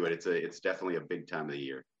forward to it. It's definitely a big time of the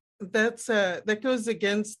year. That goes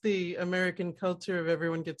against the American culture of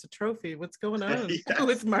everyone gets a trophy. What's going on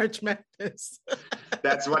with March Madness?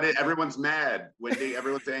 That's what everyone's mad. Wendy,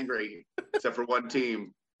 everyone's angry except for one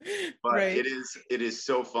team. But it is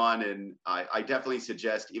so fun, and I definitely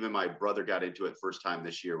suggest. Even my brother got into it first time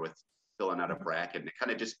this year with filling out a bracket, and it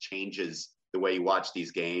kind of just changes the way you watch these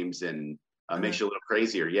games and makes you a little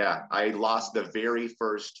crazier. Yeah, I lost the very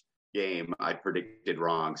first game I predicted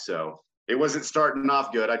wrong, so it wasn't starting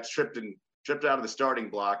off good. I tripped out of the starting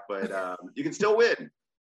block, but you can still win.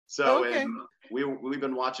 So we've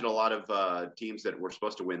been watching a lot of teams that were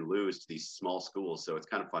supposed to win lose to these small schools. So it's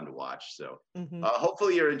kind of fun to watch. So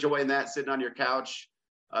hopefully you're enjoying that, sitting on your couch,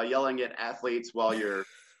 yelling at athletes while you're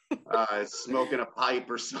smoking a pipe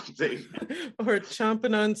or something. Or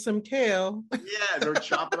chomping on some kale. Yeah, or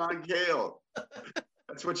chomping on kale.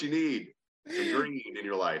 That's what you need. Some green in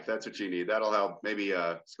your life. That's what you need. That'll help maybe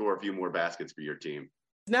score a few more baskets for your team.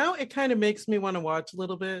 Now it kind of makes me want to watch a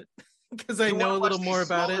little bit. Because I know a little more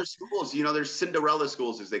about it. Schools, there's Cinderella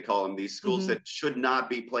schools, as they call them. These schools that should not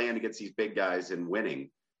be playing against these big guys and winning.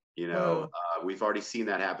 We've already seen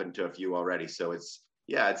that happen to a few already. So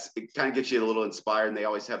it kind of gets you a little inspired. And they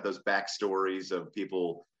always have those backstories of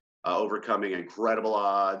people overcoming incredible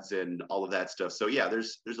odds and all of that stuff. So yeah,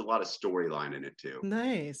 there's a lot of storyline in it too.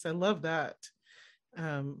 Nice, I love that.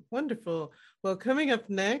 Wonderful. Well, coming up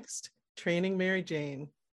next, Training Mary Jane.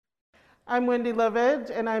 I'm Wendy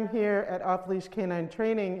Lovedge, and I'm here at Off Leash Canine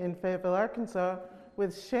Training in Fayetteville, Arkansas,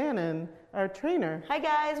 with Shannon, our trainer. Hi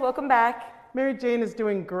guys, welcome back. Mary Jane is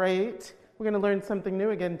doing great. We're going to learn something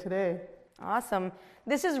new again today. Awesome.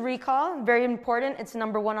 This is recall, very important. It's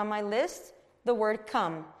number 1 on my list, the word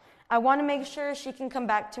come. I want to make sure she can come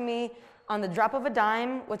back to me on the drop of a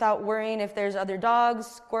dime without worrying if there's other dogs,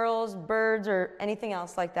 squirrels, birds, or anything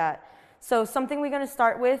else like that. So something we're going to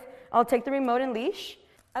start with, I'll take the remote and leash.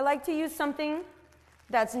 I like to use something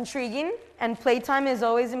That's intriguing, and playtime is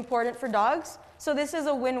always important for dogs. So this is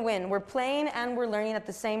a win-win. We're playing and we're learning at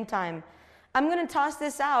the same time. I'm gonna toss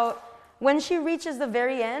this out. When she reaches the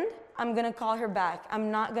very end, I'm gonna call her back.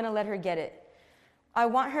 I'm not gonna let her get it. I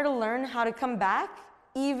want her to learn how to come back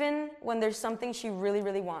even when there's something she really,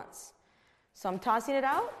 really wants. So I'm tossing it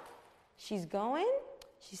out. She's going.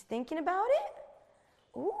 She's thinking about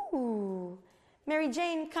it. Ooh. Mary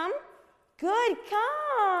Jane, come. Good,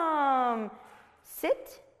 come.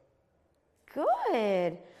 Sit.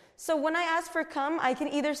 Good. So when I ask for come, I can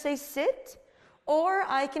either say sit or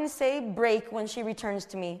I can say break when she returns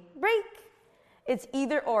to me. Break. It's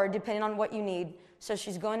either or, depending on what you need. So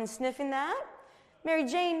she's going and sniffing that. Mary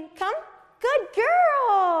Jane, come. Good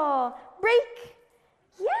girl. Break.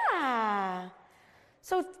 Yeah.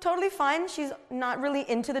 So totally fine. She's not really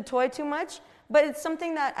into the toy too much, but it's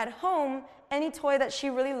something that at home, any toy that she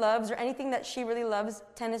really loves or anything that she really loves,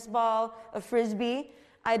 tennis ball, a frisbee,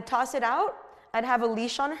 I'd toss it out. I'd have a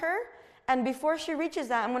leash on her. And before she reaches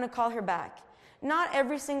that, I'm going to call her back. Not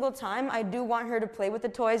every single time. I do want her to play with the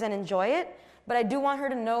toys and enjoy it, but I do want her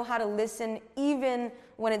to know how to listen even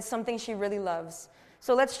when it's something she really loves.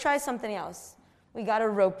 So let's try something else. We got a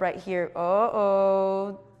rope right here.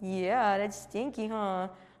 Uh-oh. Yeah, that's stinky, huh?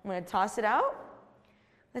 I'm going to toss it out.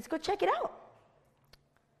 Let's go check it out.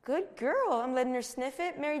 Good girl. I'm letting her sniff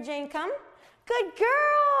it. Mary Jane, come. Good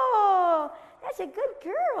girl. That's a good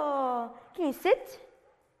girl. Can you sit?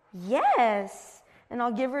 Yes. And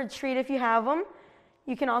I'll give her a treat if you have them.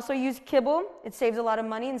 You can also use kibble. It saves a lot of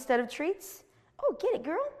money instead of treats. Oh, get it,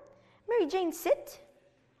 girl. Mary Jane, sit.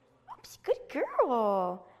 Oops, good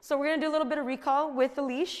girl. So we're going to do a little bit of recall with the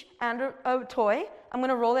leash and a toy. I'm going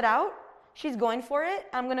to roll it out. She's going for it.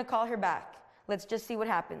 I'm going to call her back. Let's just see what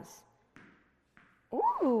happens.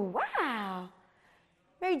 Ooh, wow.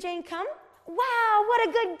 Mary Jane, come. Wow, what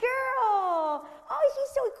a good girl. Oh, she's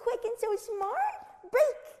so quick and so smart.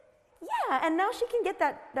 Break. Yeah, and now she can get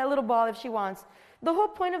that little ball if she wants. The whole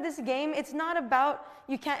point of this game, it's not about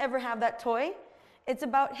you can't ever have that toy. It's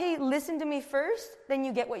about, hey, listen to me first, then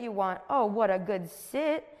you get what you want. Oh, what a good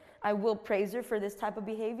sit. I will praise her for this type of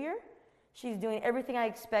behavior. She's doing everything I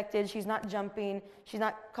expected. She's not jumping. She's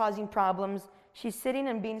not causing problems. She's sitting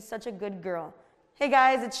and being such a good girl. Hey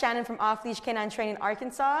guys, it's Shannon from Off Leash Canine Training,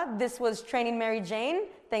 Arkansas. This was Training Mary Jane.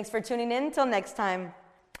 Thanks for tuning in. Till next time.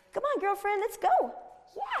 Come on, girlfriend, let's go.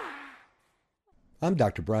 Yeah. I'm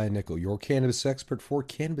Dr. Brian Nickel, your cannabis expert for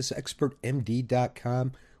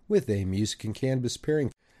CannabisExpertMD.com with a music and cannabis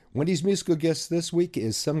pairing. Wendy's musical guest this week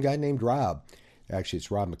is some guy named Rob. Actually,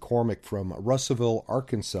 it's Rob McCormick from Russellville,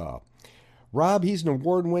 Arkansas. Rob, he's an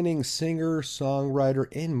award-winning singer, songwriter,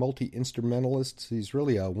 and multi-instrumentalist. He's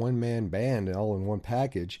really a one-man band all in one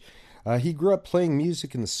package. He grew up playing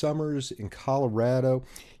music in the summers in Colorado.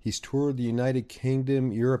 He's toured the United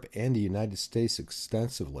Kingdom, Europe, and the United States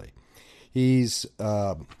extensively. He's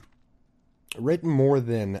written more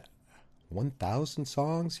than 1,000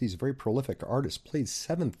 songs. He's a very prolific artist, played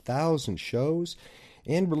 7,000 shows,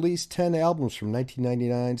 and released 10 albums from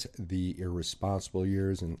 1999's The Irresponsible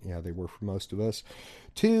Years, and yeah, they were for most of us,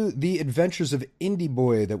 to The Adventures of Indie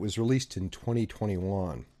Boy that was released in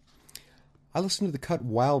 2021. I listened to the cut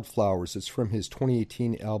Wildflowers. It's from his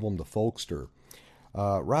 2018 album, The Folkster.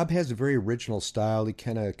 Rob has a very original style. He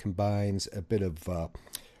kind of combines a bit of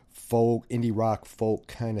folk, indie rock, folk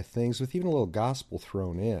kind of things with even a little gospel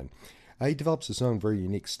thrown in. He develops his own very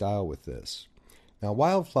unique style with this. Now,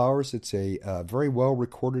 Wildflowers, it's a very well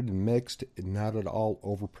recorded and mixed, not at all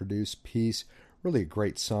overproduced piece. Really a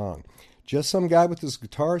great song. Just some guy with his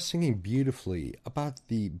guitar singing beautifully about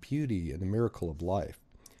the beauty and the miracle of life.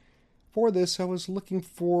 For this, I was looking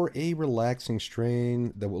for a relaxing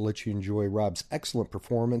strain that will let you enjoy Rob's excellent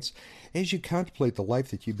performance as you contemplate the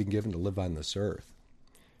life that you've been given to live on this earth.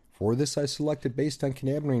 For this, I selected, based on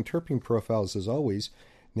cannabinoid and terpene profiles as always,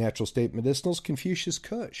 Natural State Medicinals Confucius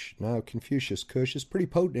Kush. Now, Confucius Kush is pretty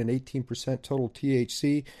potent at 18% total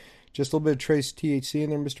THC. Just a little bit of trace THC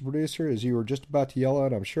in there, Mr. Producer, as you were just about to yell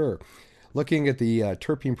out, I'm sure. Looking at the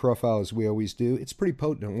terpene profile, as we always do, it's pretty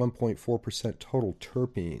potent at 1.4% total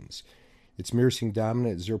terpenes. It's myrcene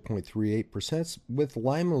dominant at 0.38%, with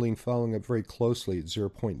limonene following up very closely at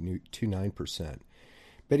 0.29%.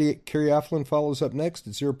 Beta-caryophyllene follows up next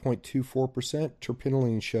at 0.24%.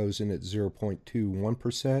 Terpinolene shows in at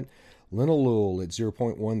 0.21%. Linalool at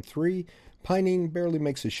 0.13%. Pinene barely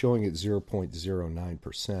makes a showing at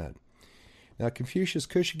 0.09%. Now, Confucius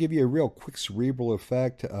Kush should give you a real quick cerebral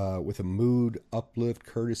effect with a mood uplift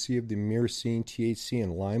courtesy of the myrcene, THC,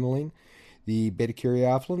 and limonene. The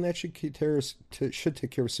beta-caryophyllene, that should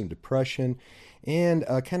take care of some depression, and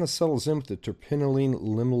kind of settles in with the terpinolene,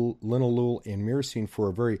 linalool, and myrcene for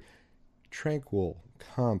a very tranquil,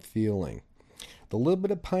 calm feeling. The little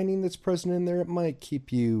bit of pinene that's present in there, it might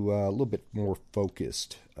keep you a little bit more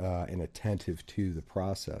focused and attentive to the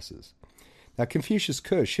processes. Now, Confucius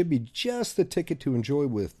Kush should be just the ticket to enjoy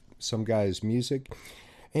with some guy's music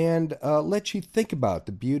and let you think about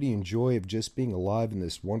the beauty and joy of just being alive in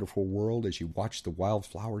this wonderful world as you watch the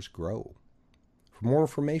wildflowers grow. For more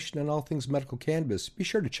information on all things medical cannabis, be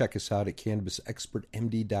sure to check us out at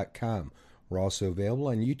CannabisExpertMD.com. We're also available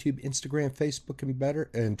on YouTube, Instagram, Facebook,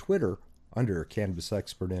 and Twitter under Cannabis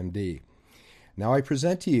Expert MD. Now I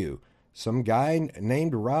present to you some guy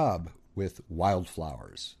named Rob with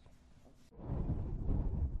Wildflowers.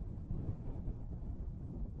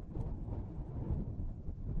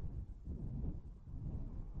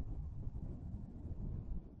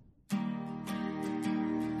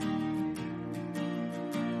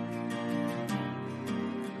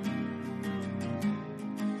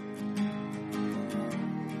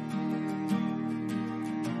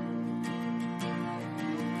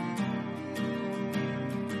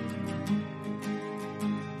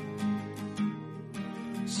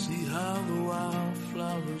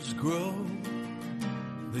 Grow.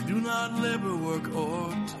 They do not labor, work,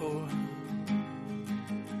 or toil.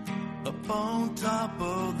 Up on top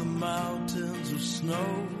of the mountains of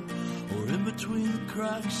snow, or in between the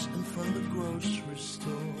cracks in front of the grocery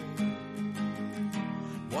store.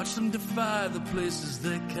 Watch them defy the places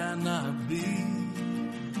they cannot be.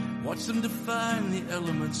 Watch them define the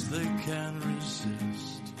elements they can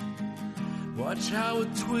resist. Watch how a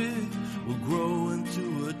twig will grow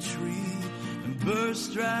into a tree and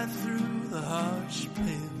burst right through the harsh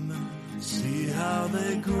pavement. See how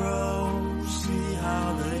they grow, see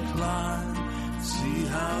how they climb, see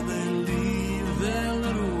how they leave their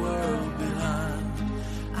little world behind.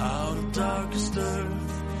 Out of darkest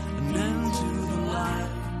earth and into the light.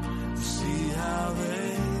 See how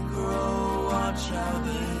they grow, watch how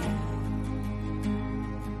they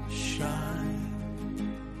shine.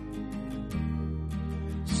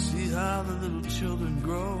 See how the little children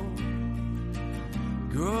grow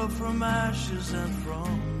up from ashes and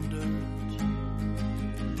from dirt.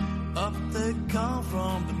 Up they come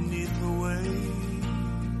from beneath the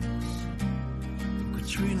waves.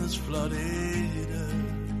 Katrina's flooded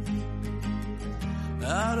earth.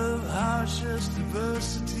 Out of harshest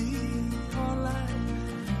adversity, or like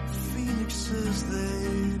phoenixes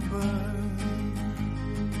they burn.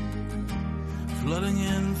 Flooding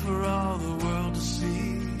in for all the world to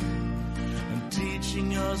see,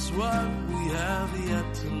 teaching us what we have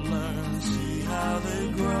yet to learn. See how they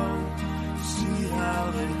grow, see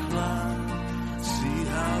how they climb, see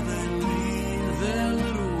how they leave their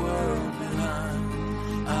little world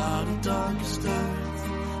behind. Out of darkest earth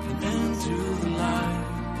and into the light.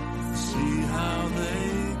 See how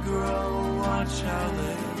they grow, watch how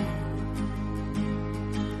they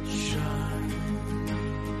shine.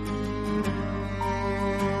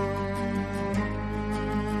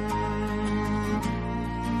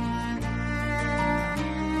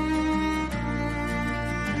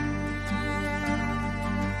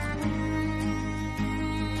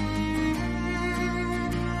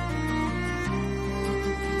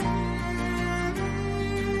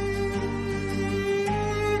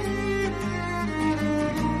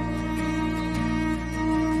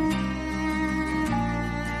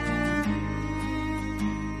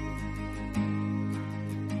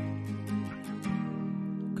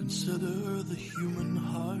 Consider the human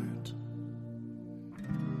heart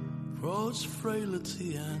for all its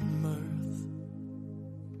frailty and mirth.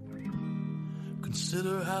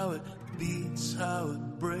 Consider how it beats, how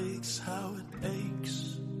it breaks, how it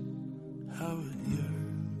aches, how it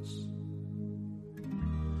yearns.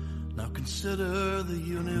 Now consider the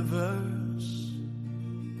universe.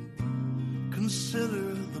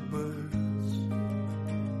 Consider the birds.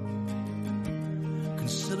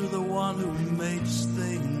 Consider the one who makes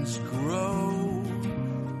things grow.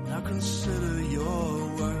 Now consider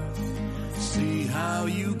your worth. See how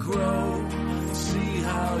you grow. See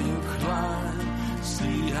how you climb.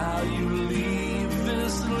 See how you leave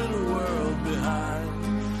this little world behind.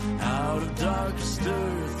 Out of darkest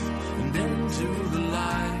earth and into the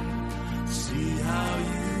light. See how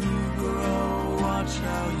you grow. Watch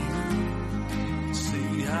how you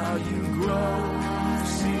see how you grow.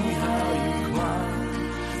 See how you climb.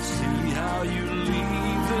 See how you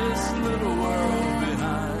leave this little world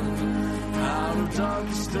behind. Out of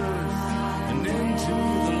darkest earth and into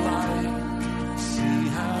the light. See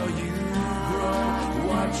how you grow,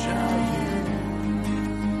 watch how you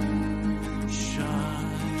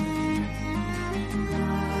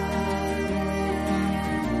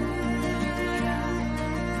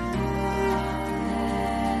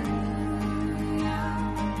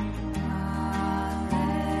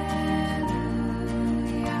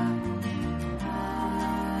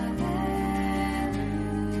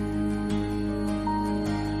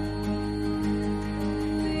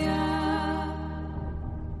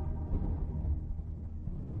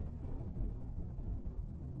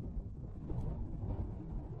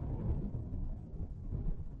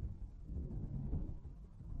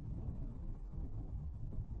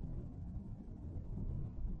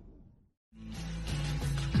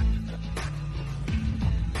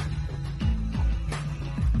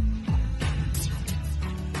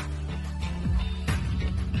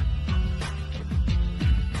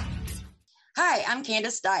I'm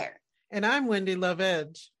Candace Dyer. And I'm Wendy Love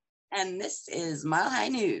Edge. And this is Mile High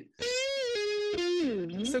News.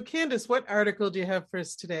 So Candace, what article do you have for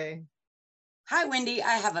us today? Hi, Wendy.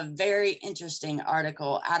 I have a very interesting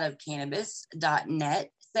article out of cannabis.net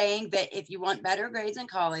saying that if you want better grades in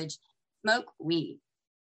college, smoke weed.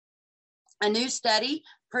 A new study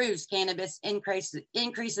proves cannabis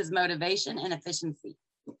increases motivation and efficiency.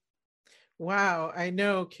 Wow, I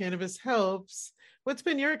know cannabis helps. What's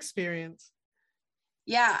been your experience?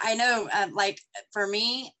 Yeah, I know. Like for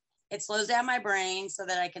me, it slows down my brain so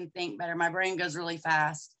that I can think better. My brain goes really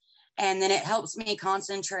fast. And then it helps me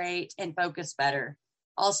concentrate and focus better.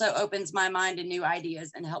 Also opens my mind to new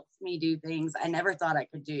ideas and helps me do things I never thought I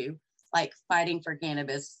could do, like fighting for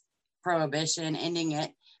cannabis prohibition, ending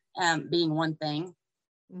it, being one thing.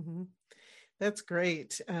 Mm-hmm. That's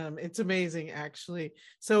great. It's amazing, actually.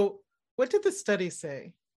 So what did the study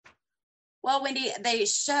say? Well, Wendy, they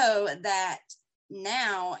show that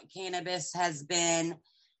now cannabis has been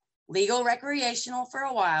legal recreational for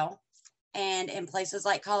a while, and in places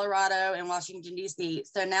like Colorado and Washington, D.C.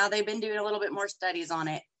 So now they've been doing a little bit more studies on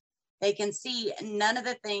it. They can see none of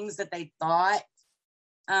the things that they thought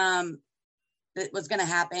that was going to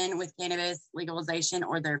happen with cannabis legalization,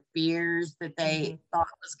 or their fears that they thought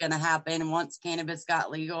was going to happen once cannabis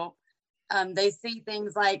got legal. They see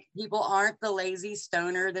things like people aren't the lazy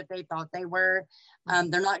stoner that they thought they were.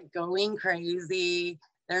 They're not going crazy.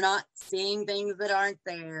 They're not seeing things that aren't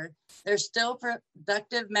there. They're still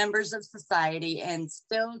productive members of society and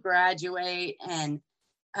still graduate. And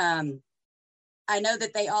I know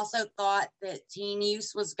that they also thought that teen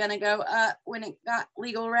use was going to go up when it got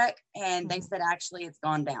legal rec. And they said, actually, it's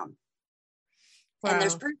gone down. Wow. And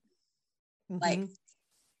there's proof. Like,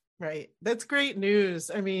 right. That's great news.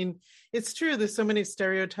 I mean, it's true. There's so many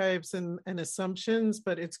stereotypes and assumptions,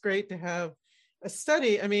 but it's great to have a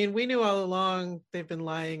study. I mean, we knew all along they've been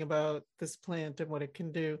lying about this plant and what it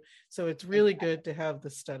can do. So it's really good to have the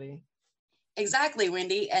study. Exactly,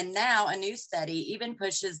 Wendy. And now a new study even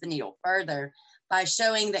pushes the needle further by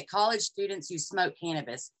showing that college students who smoke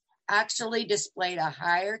cannabis actually displayed a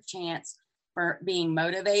higher chance for being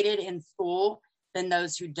motivated in school than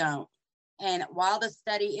those who don't. And while the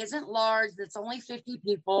study isn't large, it's only 50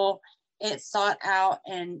 people, it sought out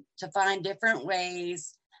and to find different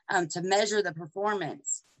ways to measure the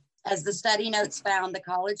performance. As the study notes found, the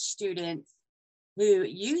college students who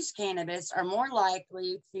use cannabis are more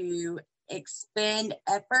likely to expend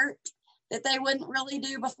effort that they wouldn't really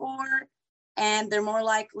do before, and they're more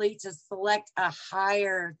likely to select a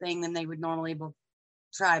higher thing than they would normally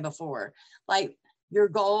try before. Like your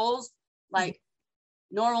goals, like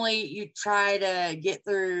normally you try to get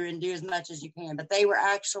through and do as much as you can, but they were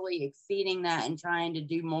actually exceeding that and trying to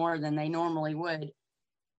do more than they normally would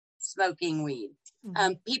smoking weed.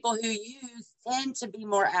 People who use tend to be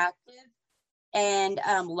more active and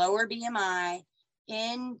lower BMI.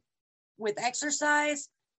 With exercise,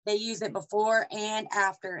 they use it before and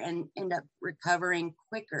after and end up recovering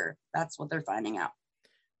quicker. That's what they're finding out.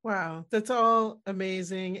 Wow, that's all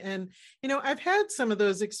amazing. And, you know, I've had some of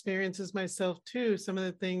those experiences myself too. Some of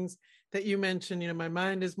the things that you mentioned, you know, my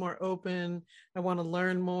mind is more open. I want to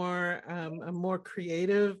learn more. I'm more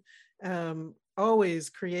creative. Always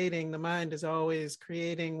creating. The mind is always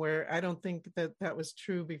creating, where I don't think that was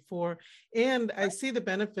true before. And I see the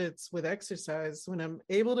benefits with exercise. When I'm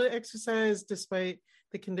able to exercise despite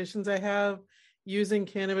the conditions I have, using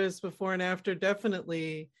cannabis before and after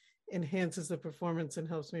definitely enhances the performance and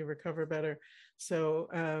helps me recover better. So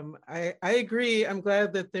I agree. I'm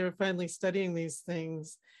glad that they're finally studying these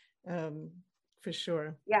things, for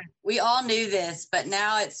sure. Yeah, we all knew this, but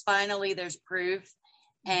now it's finally, there's proof.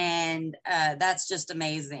 And that's just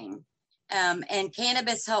amazing. And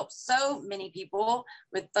cannabis helps so many people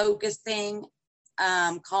with focusing,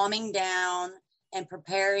 calming down, and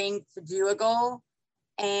preparing to do a goal.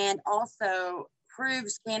 And also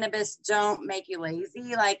proves cannabis don't make you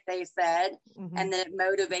lazy, like they said, and that it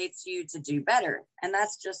motivates you to do better. And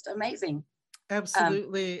that's just amazing.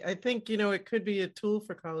 Absolutely. I think, you know, it could be a tool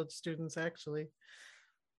for college students, actually.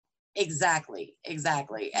 Exactly.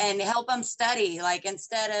 And help them study, like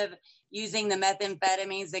instead of using the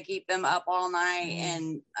methamphetamines that keep them up all night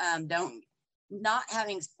and not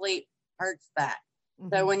having sleep hurts that.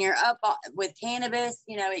 So when you're up with cannabis,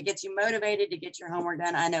 you know, it gets you motivated to get your homework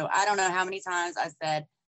done. I don't know how many times I said,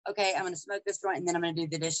 okay, I'm going to smoke this joint and then I'm going to do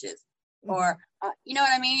the dishes, or, you know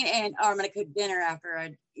what I mean? Or I'm going to cook dinner after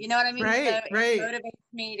you know what I mean? Right, so it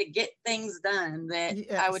motivates me to get things done that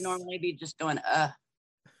I would normally be just going,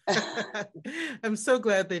 I'm so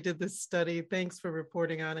glad they did this study. Thanks for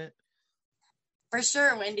reporting on it. For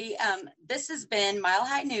sure, Wendy. This has been Mile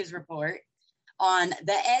High News Report on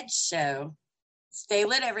The Ed Show. Stay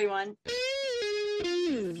lit, everyone.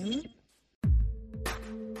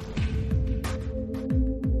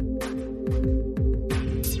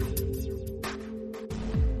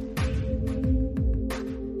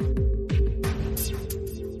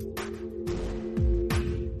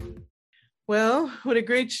 Well, what a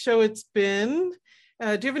great show it's been. Do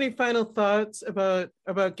you have any final thoughts about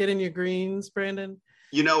getting your greens, Brandon?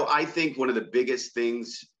 You know, I think one of the biggest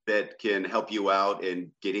things that can help you out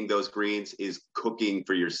in getting those greens is cooking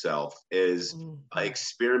for yourself, is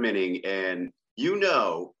experimenting. And you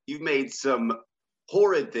know, you've made some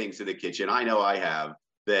horrid things in the kitchen. I know I have,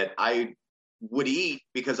 that I would eat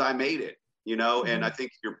because I made it, you know, and I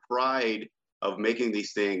think your pride of making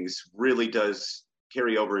these things really does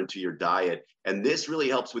carry over into your diet. And this really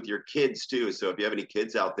helps with your kids too. So if you have any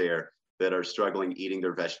kids out there that are struggling eating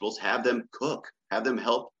their vegetables, have them cook, have them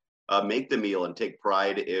help make the meal, and take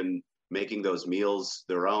pride in making those meals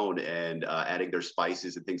their own, and adding their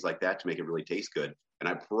spices and things like that to make it really taste good. And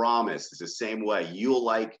I promise it's the same way. You'll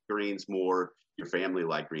like greens more, your family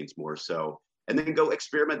like greens more. So, and then go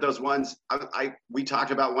experiment those ones. We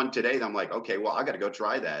talked about one today that I'm like, okay, well, I got to go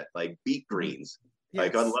try that, like beet greens. Yes.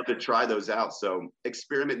 Like, I'd love to try those out. So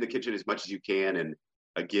experiment in the kitchen as much as you can. And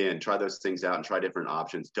again, try those things out and try different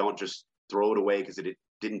options. Don't just throw it away because it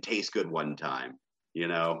didn't taste good one time, you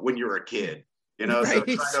know, when you were a kid, you know. Right.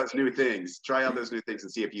 So try those new things, try out those new things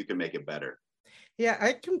and see if you can make it better. Yeah,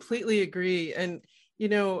 I completely agree. And, you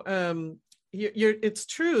know, it's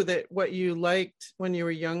true that what you liked when you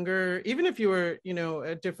were younger, even if you were, you know,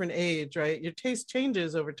 a different age, right, your taste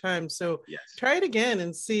changes over time. So yes. Try it again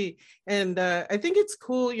and see. And I think it's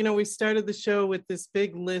cool. You know, we started the show with this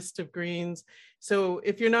big list of greens. So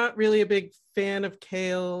if you're not really a big fan of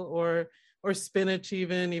kale or spinach,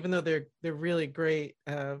 even though they're really great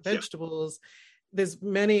vegetables, there's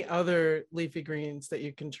many other leafy greens that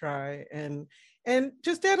you can try, and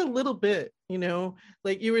just add a little bit, you know,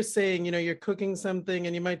 like you were saying, you know, you're cooking something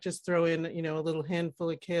and you might just throw in, you know, a little handful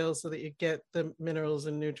of kale so that you get the minerals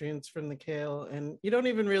and nutrients from the kale, and you don't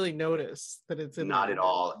even really notice that it's in not there. At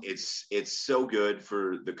all. It's so good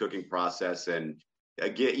for the cooking process. And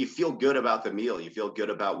again, you feel good about the meal. You feel good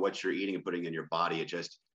about what you're eating and putting in your body.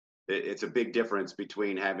 It's a big difference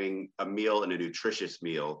between having a meal and a nutritious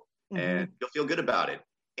meal, and you'll feel good about it.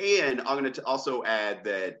 And I'm going to also add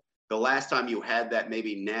that the last time you had that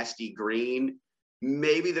maybe nasty green,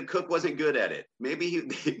 maybe the cook wasn't good at it. Maybe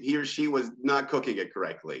he or she was not cooking it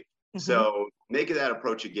correctly. So make that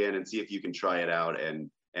approach again and see if you can try it out, and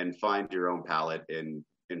find your own palate in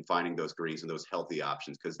finding those greens and those healthy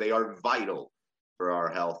options, because they are vital for our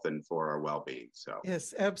health and for our well-being. So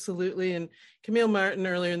yes, absolutely. And Camille Martin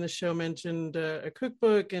earlier in the show mentioned a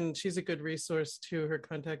cookbook, and she's a good resource too. Her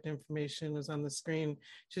contact information is on the screen.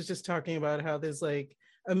 She's just talking about how there's like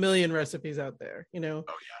a million recipes out there, you know.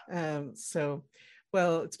 Oh, yeah. So,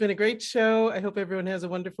 well, it's been a great show. I hope everyone has a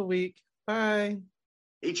wonderful week. Bye.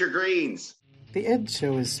 Eat your greens. The Ed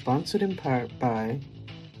Show is sponsored in part by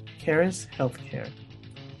Caris Healthcare,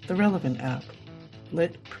 The Relevant App,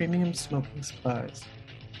 Lit Premium Smoking Supplies,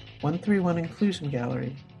 131 Inclusion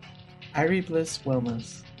Gallery, Irie Bliss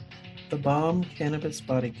Wellness, The Balm Cannabis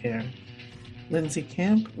Body Care, Lindsay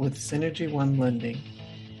Camp with Synergy One Lending,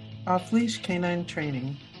 Off-Leash Canine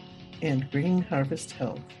Training, and Green Harvest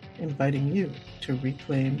Health, inviting you to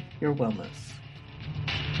reclaim your wellness.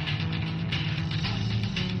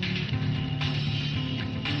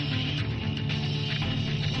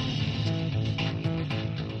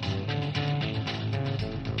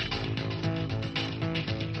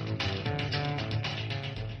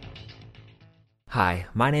 Hi,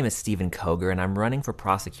 my name is Stephen Koger, and I'm running for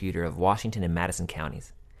prosecutor of Washington and Madison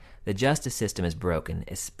counties. The justice system is broken,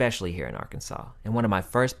 especially here in Arkansas, and one of my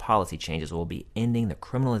first policy changes will be ending the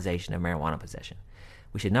criminalization of marijuana possession.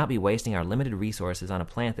 We should not be wasting our limited resources on a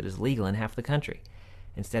plant that is legal in half the country.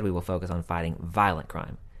 Instead, we will focus on fighting violent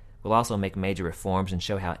crime. We'll also make major reforms and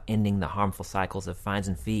show how ending the harmful cycles of fines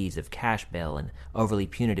and fees, of cash bail, and overly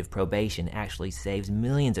punitive probation actually saves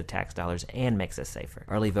millions of tax dollars and makes us safer.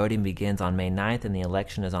 Early voting begins on May 9th, and the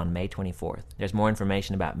election is on May 24th. There's more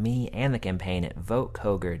information about me and the campaign at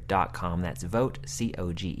votekoger.com. That's vote,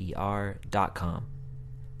 Koger.com.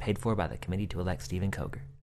 Paid for by the Committee to Elect Stephen Koger.